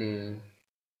the color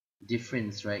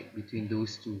difference, right, between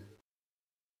those two.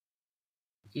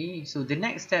 Okay, so the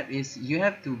next step is you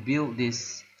have to build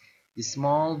this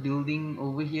small building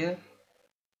over here.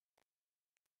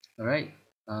 All right,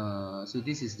 so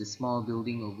this is the small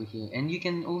building over here, and you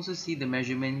can also see the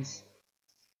measurements.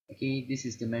 Okay, this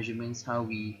is the measurements how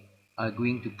we are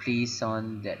going to place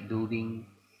on that building,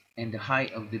 and the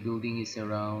height of the building is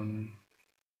around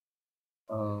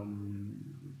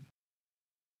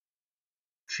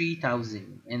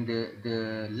 3000, and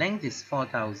the length is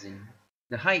 4000.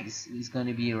 The height is going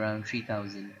to be around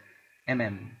 3000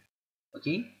 mm.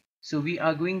 Okay, so we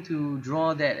are going to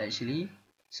draw that actually.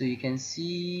 So you can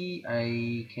see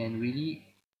I can really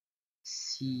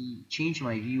change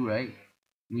my view, right?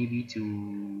 Maybe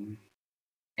to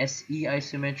SE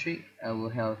isometric, I will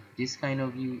have this kind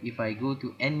of view. If I go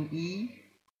to NE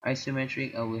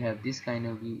isometric, I will have this kind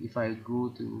of view. If I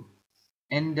go to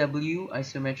NW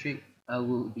isometric, I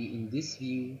will be in this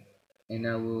view, and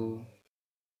I will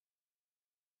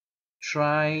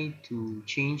try to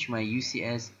change my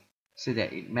UCS so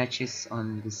that it matches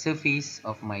on the surface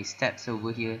of my steps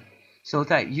over here. So I'll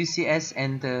type UCS,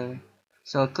 enter.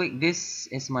 So I'll click this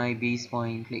as my base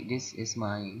point, click this as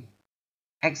my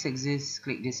x-axis,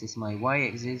 click this as my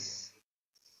y-axis,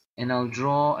 and I'll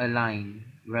draw a line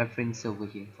reference over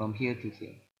here from here to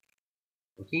here.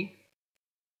 Okay,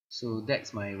 so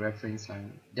that's my reference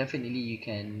line. Definitely you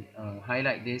can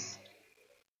highlight this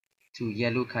to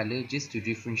yellow color just to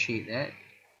differentiate that.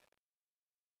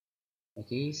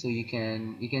 Okay, so you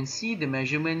can see the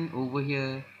measurement over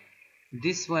here.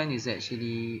 This one is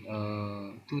actually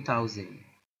 2000.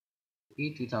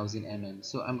 Okay, 2000 mm.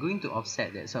 So I'm going to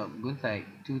offset that. So I'm going to type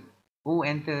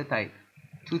enter, type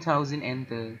 2000,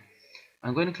 enter.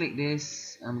 I'm going to click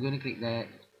this, I'm going to click that,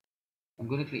 I'm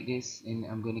going to click this, and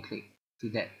I'm going to click to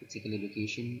that particular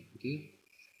location. Okay,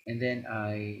 and then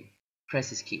I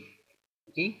press escape.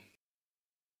 Okay,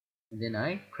 and then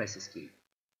I press escape.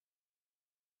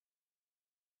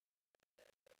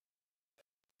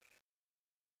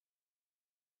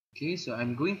 Okay, so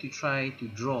I'm going to try to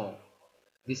draw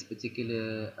this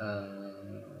particular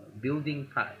building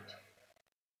part.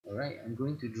 Alright, I'm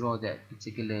going to draw that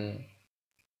particular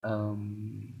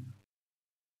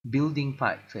building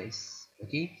part first.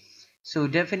 Okay, so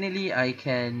definitely I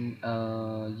can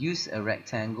use a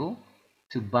rectangle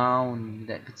to bound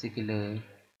that particular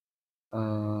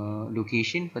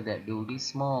location for that building,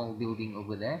 small building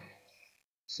over there.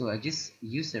 So I just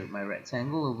use my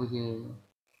rectangle over here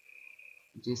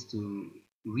just to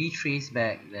retrace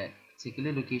back that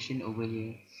particular location over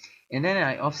here, and then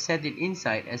I offset it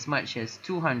inside as much as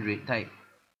 200. Type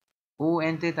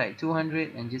enter, type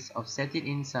 200, and just offset it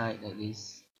inside like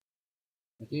this.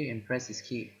 Okay, and press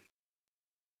escape.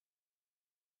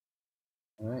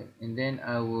 Alright, and then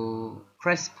I will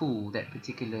press pull that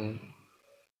particular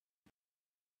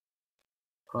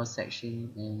cross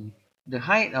section, and the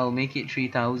height I'll make it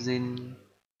 3000.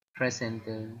 Press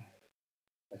enter.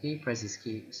 Okay, press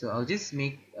escape. So I'll just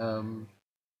make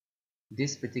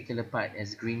this particular part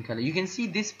as green color. You can see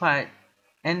this part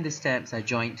and the steps are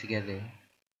joined together.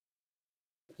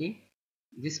 Okay,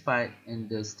 this part and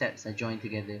the steps are joined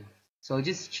together. So I'll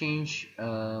just change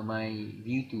my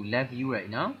view to left view right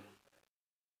now.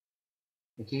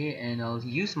 Okay, and I'll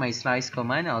use my slice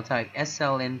command. I'll type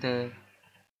SL, enter,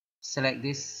 select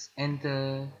this,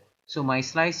 enter. So my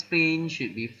slice plane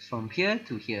should be from here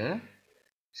to here.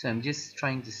 So I'm just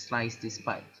trying to slice this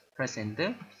part. Press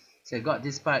enter. So I got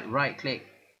this part, right click,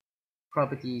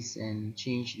 properties, and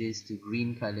change this to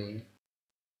green color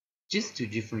just to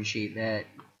differentiate that.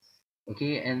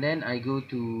 Okay, and then I go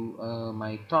to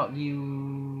my top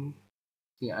view.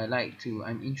 Okay,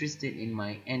 I'm interested in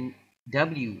my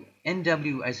NW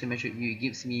isometric view. It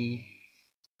gives me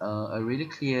a really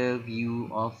clear view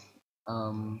of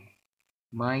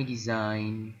my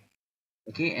design.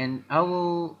 Okay, and I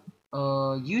will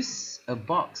use a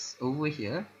box over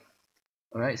here.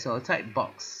 Alright, so I'll type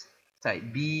box, type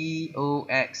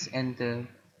BOX, enter.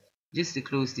 Just to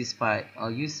close this part,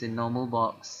 I'll use the normal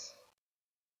box.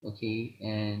 Okay,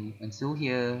 and until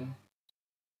here.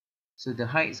 So the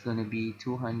height is going to be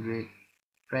 200.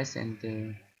 Press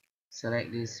enter,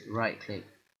 select this, right click,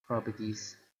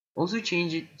 properties. Also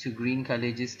change it to green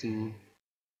color just to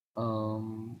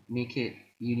make it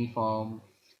uniform.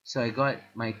 So I got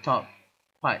my top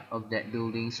part of that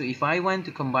building. So if I want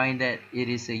to combine that, it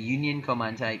is a union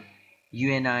command type,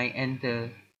 UNI,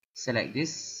 enter, select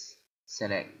this,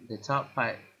 select the top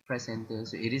part, press enter,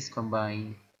 so it is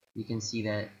combined. You can see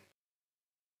that.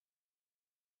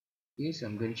 Okay, so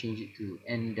I'm going to change it to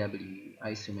NW,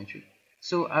 isometric.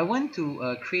 So I want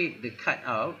to create the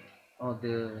cutout or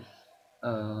the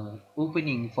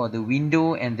opening for the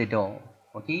window and the door.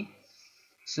 Okay,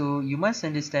 so you must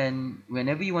understand,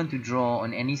 whenever you want to draw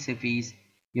on any surface,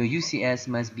 your UCS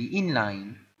must be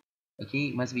inline. Okay,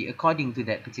 it must be according to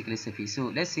that particular surface.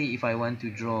 So let's say if I want to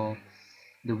draw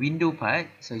the window part,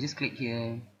 so I just click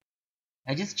here.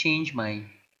 I just change my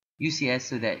UCS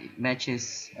so that it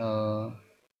matches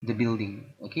the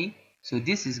building. Okay, so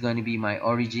this is going to be my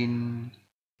origin,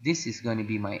 this is going to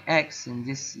be my X, and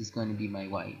this is going to be my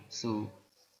Y. So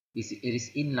it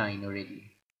is inline already.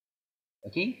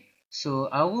 Okay, so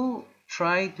I will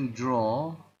try to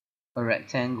draw a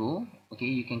rectangle. Okay,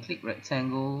 you can click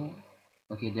rectangle.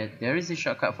 Okay, there is a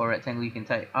shortcut for rectangle. You can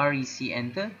type REC,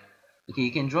 enter. Okay,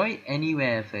 you can draw it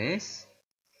anywhere first.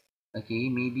 Okay,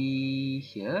 maybe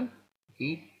here.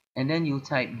 Okay, and then you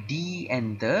type D,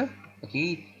 enter.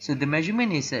 Okay, so the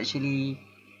measurement is actually,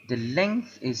 the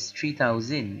length is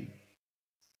 3000.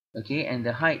 Okay, and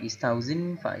the height is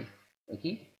 1005.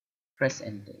 Okay, press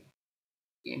enter.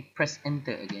 Okay, press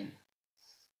enter again.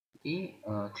 Okay,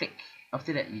 click.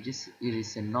 After that, it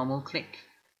is a normal click.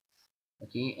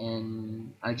 Okay,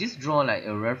 and I just draw like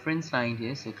a reference line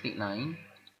here, so click line.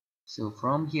 So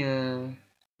from here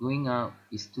going up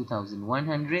is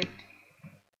 2100.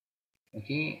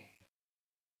 Okay,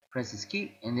 press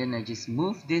escape, and then I just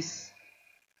move this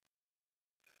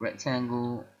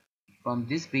rectangle from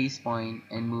this base point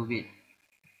and move it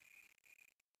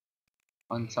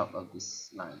on top of this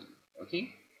line.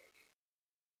 Okay,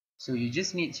 so you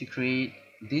just need to create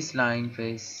this line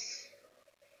first.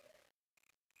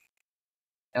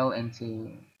 L,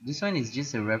 enter. This one is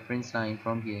just a reference line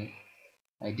from here.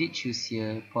 I did choose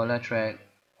here polar track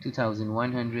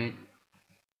 2100.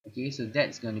 Okay, so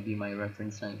that's going to be my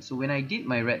reference line. So when I did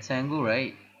my rectangle,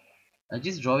 right, I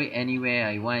just draw it anywhere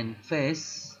I want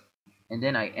first, and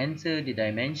then I enter the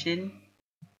dimension.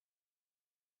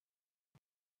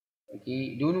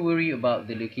 Okay, don't worry about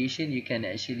the location, you can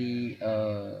actually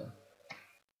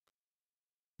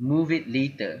move it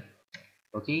later.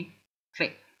 Okay,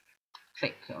 click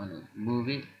on it, move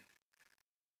it,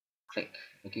 click.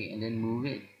 Okay, and then move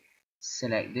it,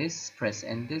 select this, press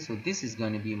enter. So this is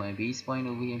going to be my base point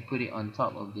over here, and put it on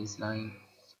top of this line.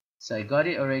 So I got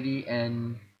it already,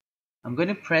 and I'm going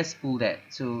to press pull that.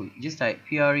 So just type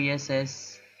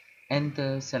PRESS,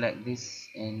 enter, select this,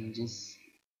 and just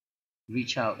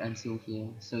reach out until here.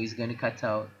 So it's going to cut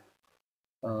out.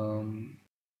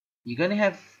 You're gonna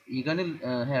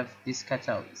have this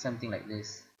cutout, something like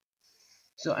this.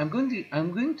 So I'm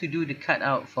going to do the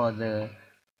cutout for the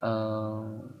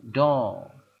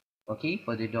door. Okay,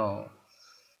 for the door.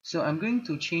 So I'm going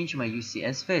to change my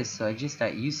UCS first. So I just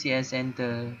type UCS,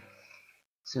 enter.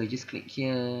 So I just click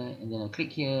here, and then I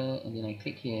click here, and then I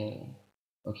click here.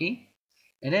 Okay,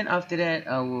 and then after that,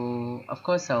 I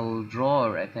will draw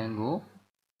a rectangle.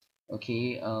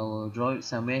 Okay, I will draw it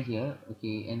somewhere here.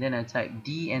 Okay, and then I type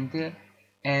D, enter,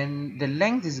 and the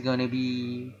length is gonna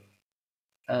be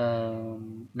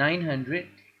 900,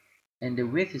 and the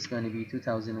width is going to be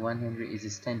 2100. Is a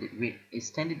standard width, a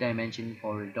standard dimension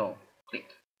for a door. Click.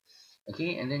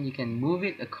 Okay, and then you can move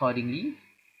it accordingly.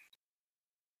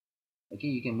 Okay,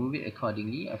 you can move it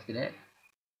accordingly after that.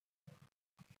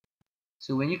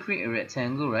 So when you create a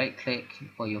rectangle, right click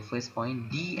for your first point,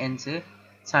 D, enter,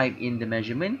 type in the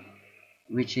measurement,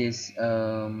 which is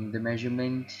the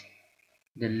measurement,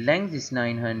 the length is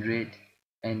 900,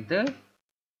 enter,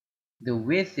 the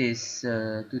width is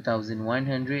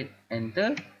 2100,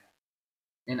 enter,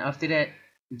 and after that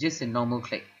just a normal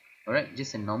click. Alright,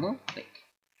 just a normal click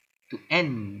to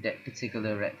end that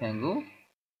particular rectangle.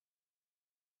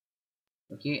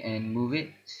 Okay, and move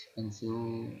it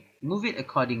move it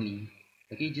accordingly.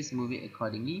 Okay, just move it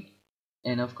accordingly,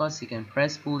 and of course you can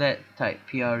press pull that, type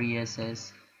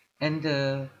PRESS,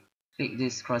 enter, click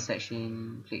this cross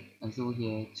section, click until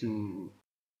here to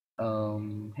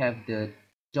have the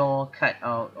door cut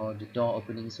out or the door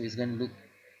opening. So it's going to look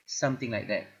something like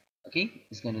that. Okay,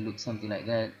 it's going to look something like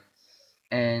that.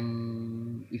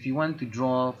 And if you want to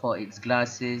draw for its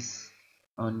glasses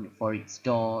for its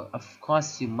door, of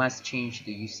course you must change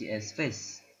the UCS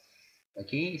first.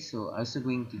 Okay, so I'm also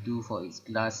going to do for its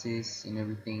glasses and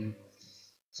everything.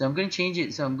 So I'm going to change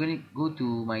it. So I'm going to go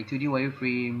to my 2D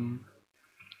wireframe.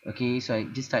 Okay, so I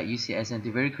just type UCS, and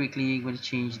very quickly I'm going to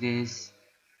change this.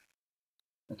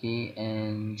 Okay,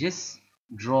 and just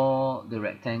draw the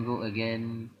rectangle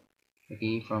again,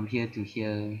 okay, from here to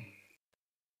here,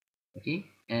 okay,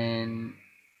 and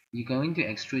you're going to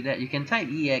extrude that. You can type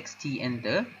ext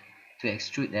enter to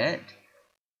extrude that,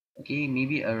 okay,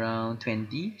 maybe around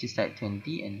 20, just type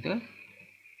 20 enter.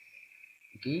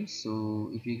 Okay, so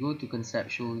if you go to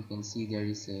conceptual, you can see there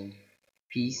is a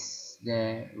piece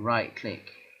there. Right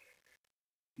click,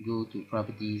 go to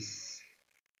properties,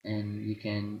 and you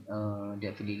can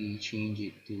definitely change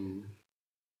it to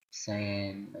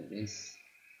cyan like this.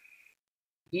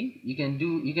 Okay, you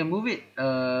can move it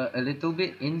a little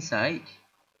bit inside.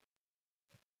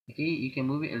 Okay, you can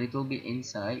move it a little bit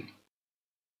inside.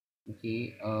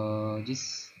 Okay,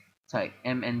 just type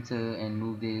M enter and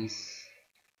move this.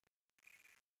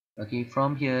 Okay,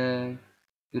 from here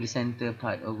to the center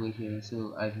part over here.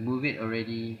 So I've moved it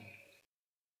already.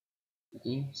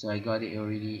 Okay, so I got it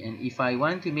already. And if I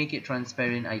want to make it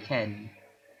transparent, I can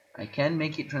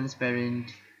make it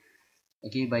transparent,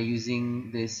 okay, by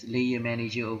using this layer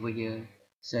manager over here.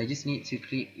 So I just need to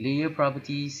click layer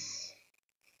properties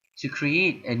to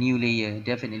create a new layer,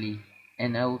 definitely.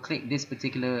 And I will click this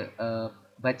particular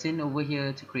button over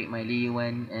here to create my layer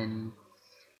 1, and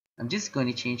I'm just going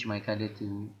to change my color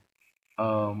to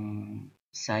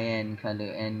cyan color,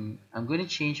 and I'm going to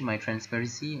change my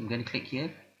transparency. I'm going to click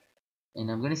here, and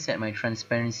I'm going to set my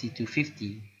transparency to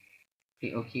 50.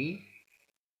 Click OK.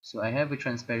 So I have a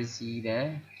transparency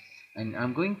there, and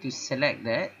I'm going to select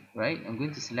that, right? I'm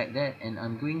going to select that, and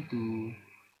I'm going to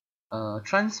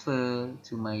transfer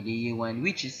to my layer 1,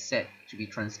 which is set to be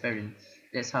transparent.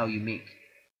 That's how you make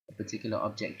a particular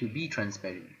object to be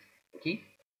transparent. Okay,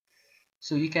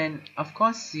 so you can, of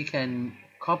course, you can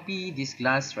copy this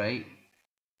glass, right?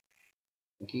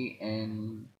 Okay,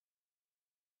 and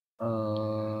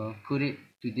put it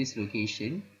to this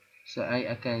location. So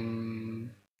I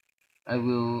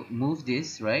will move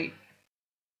this, right?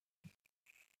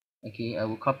 Okay, I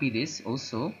will copy this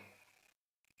also.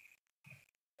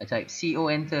 I type CO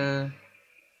enter,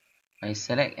 I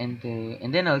select enter,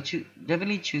 and then I'll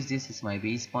definitely choose this as my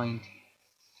base point,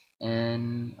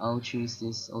 and I'll choose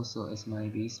this also as my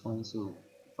base point, so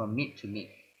from mid to mid.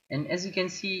 And as you can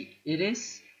see, it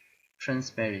is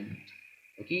transparent.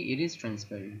 Okay, it is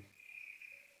transparent.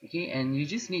 Okay, and you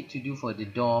just need to do for the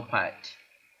door part.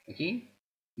 Okay,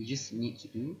 you just need to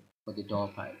do for the door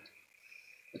part.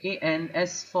 Okay, and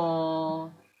as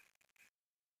for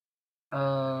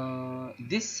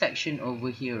this section over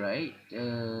here, right,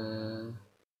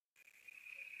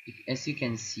 as you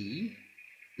can see,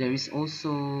 there is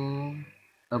also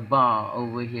a bar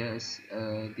over here.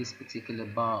 This particular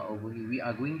bar over here, we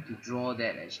are going to draw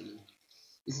that. Actually,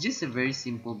 it's just a very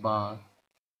simple bar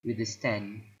with a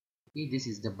stand. Okay, this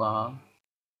is the bar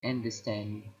and the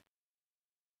stand.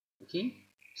 Okay,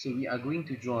 so we are going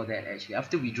to draw that. Actually,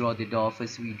 after we draw the door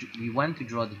first, we want to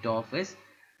draw the door first,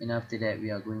 and after that we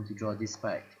are going to draw this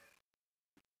part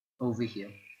over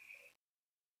here.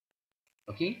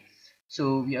 Okay,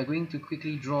 so we are going to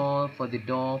quickly draw for the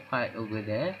door part over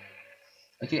there.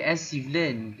 Okay, as you've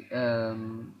learned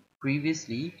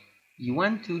previously, you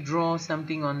want to draw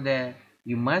something on there,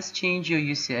 you must change your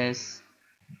UCS.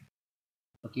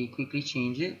 Okay, quickly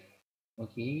change it.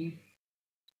 Okay,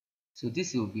 so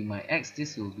this will be my X,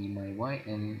 this will be my Y,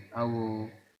 and I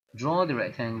will draw the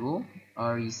rectangle,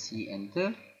 REC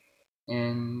enter,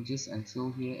 and just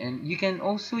until here. And you can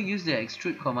also use the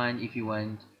extrude command if you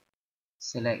want.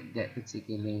 Select that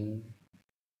particular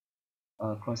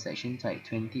cross section, type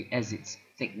 20 as its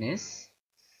thickness.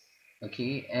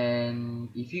 Okay, and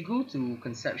if you go to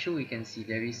conceptual, we can see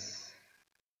there is,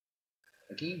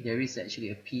 okay, there is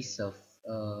actually a piece of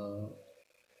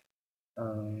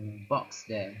box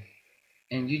there,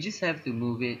 and you just have to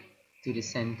move it to the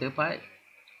center part.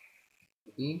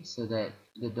 Okay, so that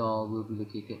the door will be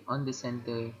located on the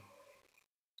center.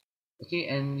 Okay,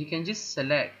 and you can just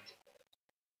select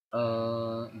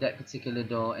that particular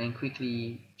door and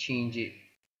quickly change it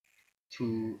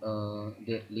to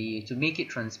that layer to make it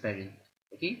transparent.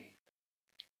 Okay,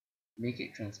 make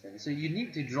it transparent. So you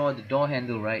need to draw the door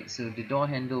handle, right? So the door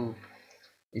handle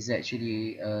is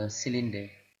actually a cylinder.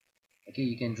 Okay,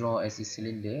 you can draw as a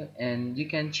cylinder, and you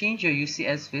can change your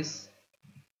UCS first.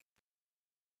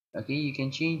 Okay, you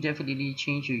can definitely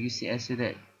change your UCS so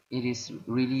that it is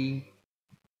really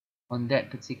on that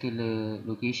particular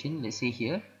location. Let's say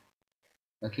here.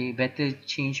 Okay, better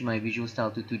change my visual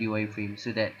style to 2D wireframe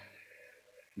so that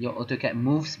your AutoCAD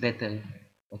moves better.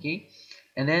 Okay,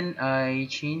 and then I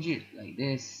change it like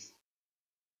this.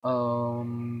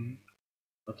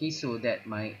 Okay, so that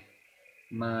my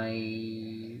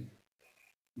my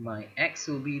X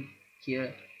will be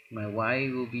here, my Y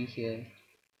will be here.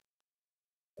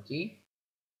 Okay,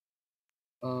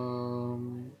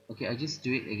 Okay, I just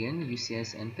do it again.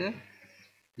 UCS enter.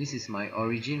 This is my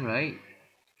origin, right?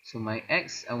 So my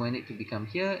X, I want it to become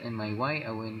here, and my Y,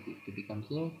 I want it to become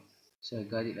here. So I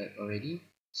got it like already.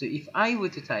 So if I were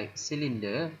to type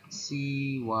cylinder,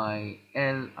 CYLINDER,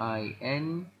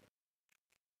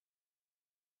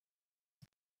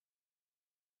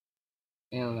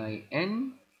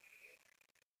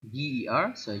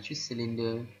 so I choose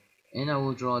cylinder, and I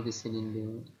will draw the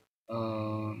cylinder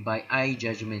by eye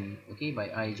judgment. Okay,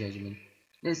 by eye judgment.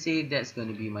 Let's say that's going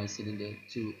to be my cylinder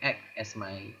to act as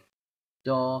my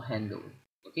door handle.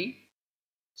 Okay,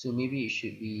 so maybe it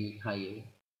should be higher.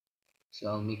 So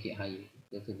I'll make it higher.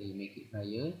 Definitely make it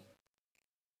higher.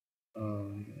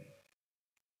 Um,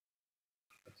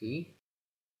 okay,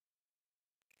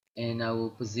 and I will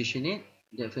position it.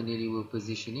 Definitely will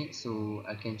position it so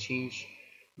I can change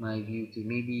my view to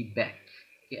maybe back.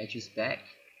 Okay, I choose back.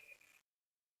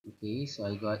 Okay, so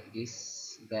I got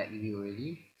this back view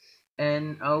already,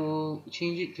 and I will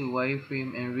change it to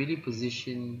wireframe and really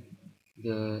position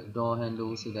the door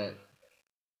handle so that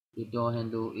the door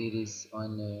handle it is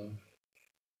on a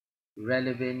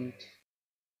relevant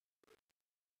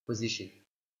position.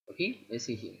 Okay, let's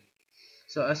say here.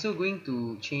 So I'm also going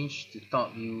to change the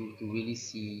top view to really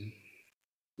see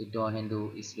the door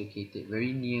handle is located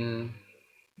very near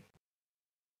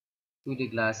to the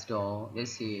glass door.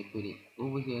 Let's say I put it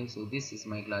over here. So this is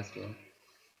my glass door.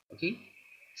 Okay,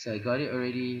 so I got it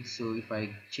already. So if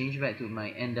I change back to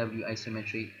my NW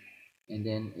isometric, and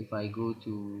then if I go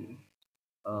to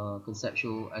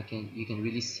conceptual, you can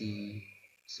really see.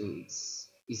 So it's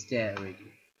there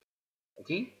already.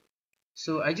 Okay,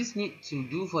 so I just need to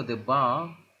do for the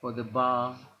bar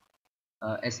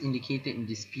as indicated in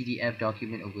this PDF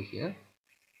document over here.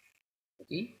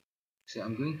 Okay, so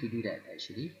I'm going to do that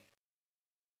actually.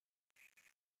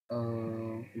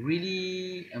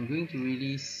 I'm going to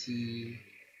really see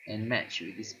and match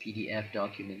with this PDF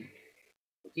document.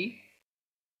 Okay,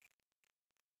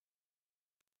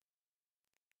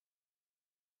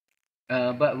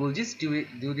 but we'll just do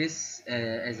this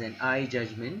as an eye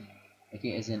judgment.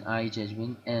 Okay, as an eye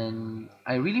judgment, and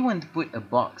I really want to put a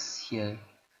box here,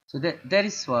 so that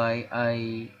is why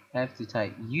I have to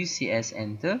type UCS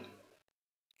enter.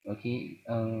 Okay,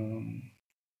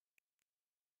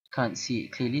 can't see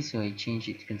it clearly, so I change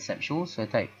it to conceptual. So I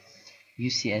type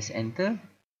UCS enter.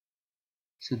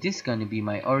 So this is gonna be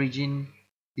my origin,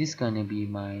 this is gonna be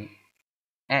my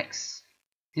X,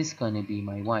 this is gonna be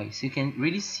my Y. So you can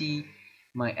really see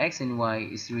my X and Y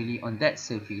is really on that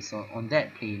surface or on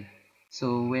that plane.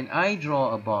 So when I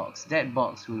draw a box, that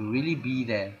box will really be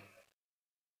there.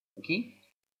 Okay,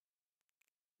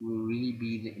 will really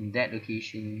be in that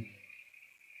location.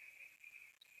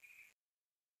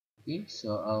 Okay,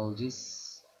 so I'll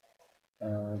just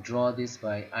draw this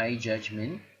by eye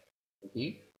judgment.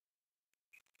 Okay,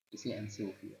 you see answer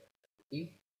here.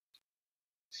 Okay,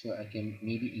 so I can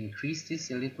maybe increase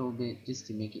this a little bit just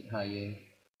to make it higher.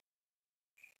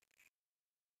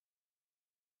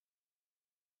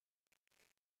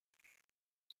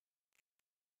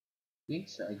 Okay,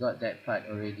 so I got that part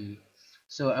already.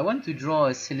 So I want to draw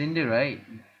a cylinder, right,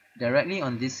 directly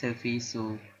on this surface.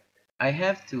 So I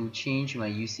have to change my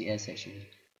UCS actually.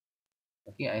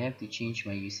 Okay, I have to change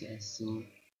my UCS. So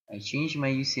I change my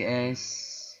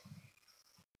UCS.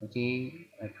 Okay,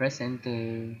 I press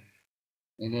enter,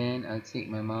 and then I'll take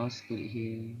my mouse, put it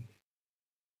here,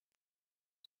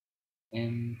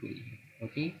 and put it here.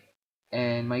 Okay,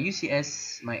 and my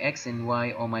UCS, my X and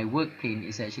Y, or my work plane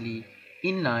is actually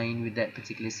in line with that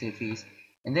particular surface.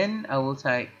 And then I will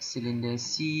type cylinder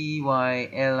CYLIN.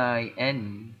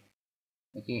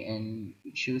 Okay, and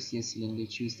choose your cylinder,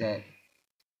 choose that,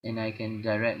 and I can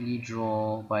directly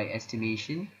draw by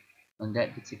estimation on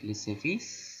that particular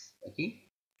surface. Okay,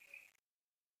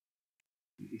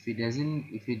 if it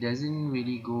doesn't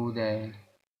really go there,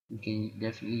 you can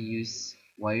definitely use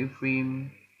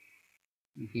wireframe.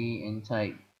 Okay, and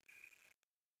type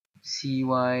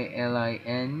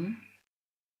CYLIN,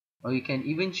 or you can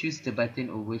even choose the button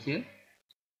over here,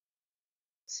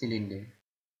 cylinder.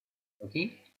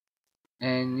 Okay,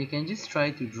 and you can just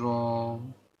try to draw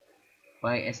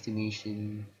by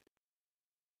estimation.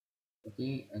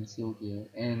 Okay, until here,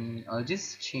 and I'll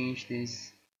just change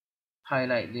this,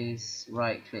 highlight this,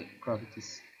 right click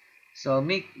properties. So I'll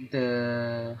make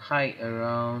the height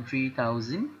around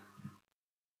 3000.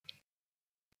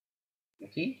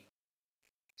 Okay,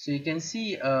 so you can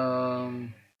see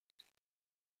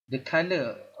the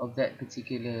color of that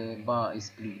particular bar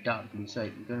is blue, dark blue. So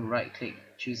I'm going to right click,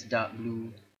 choose dark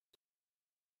blue.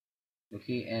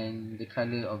 Okay, and the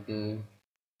color of the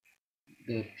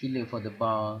pillar for the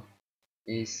bar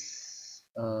is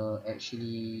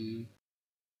actually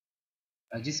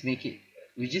we just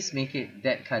make it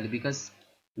that color because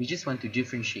we just want to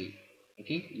differentiate.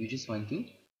 Okay, we just want to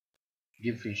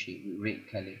differentiate with red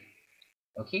color.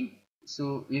 Okay,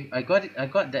 so if I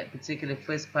got that particular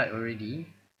first part already.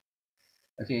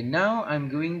 Okay, now I'm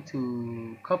going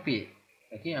to copy it.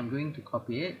 Okay, I'm going to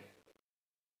copy it.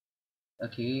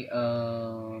 Okay,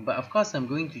 but of course I'm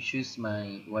going to choose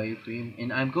my wireframe,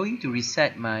 and I'm going to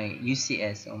reset my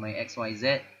UCS or my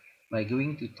XYZ by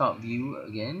going to top view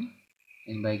again,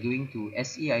 and by going to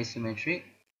SE isometric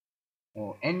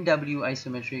or NW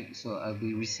isometric. So I'll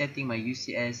be resetting my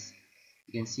UCS.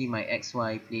 You can see my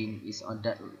XY plane is on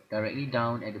that directly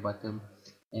down at the bottom,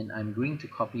 and I'm going to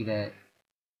copy that,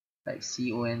 like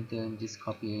CO enter. I'm just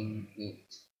copying it.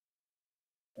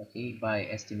 Okay, by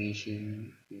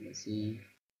estimation. Okay, let's see,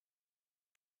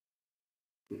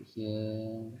 put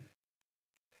here.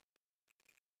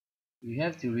 You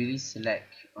have to really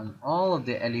select on all of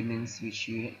the elements which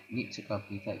you need to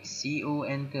copy. Type CO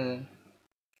enter.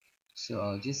 So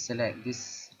I'll just select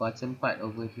this bottom part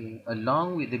over here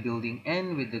along with the building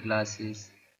and with the glasses.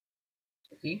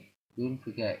 Okay, don't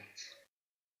forget.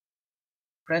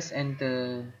 Press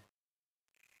enter.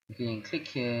 Okay, and click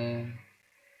here.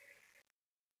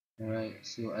 Alright,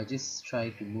 so I just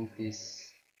try to move this,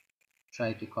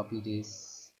 try to copy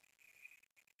this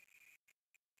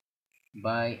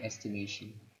by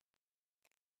estimation.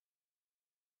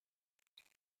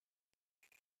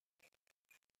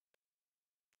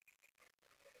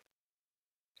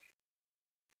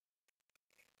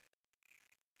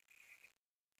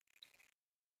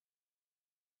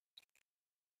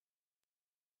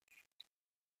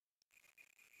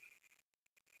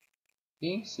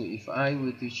 Okay, so if I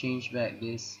were to change back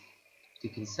this to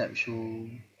conceptual,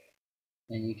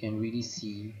 and you can really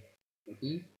see.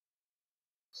 Okay,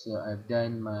 so I've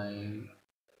done my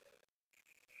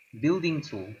building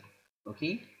tool.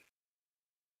 Okay,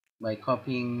 by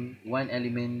copying one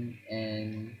element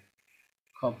and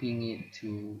copying it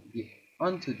to the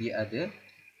onto the other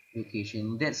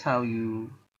location. That's how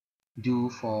you do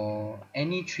for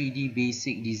any 3D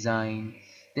basic design.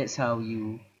 That's how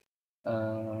you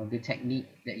the technique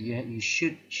that you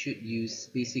should use.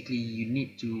 Basically, you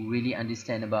need to really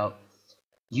understand about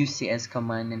UCS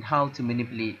command and how to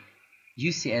manipulate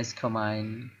UCS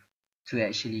command to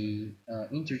actually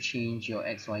interchange your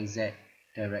XYZ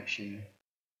direction.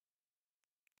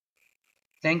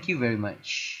 Thank you very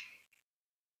much.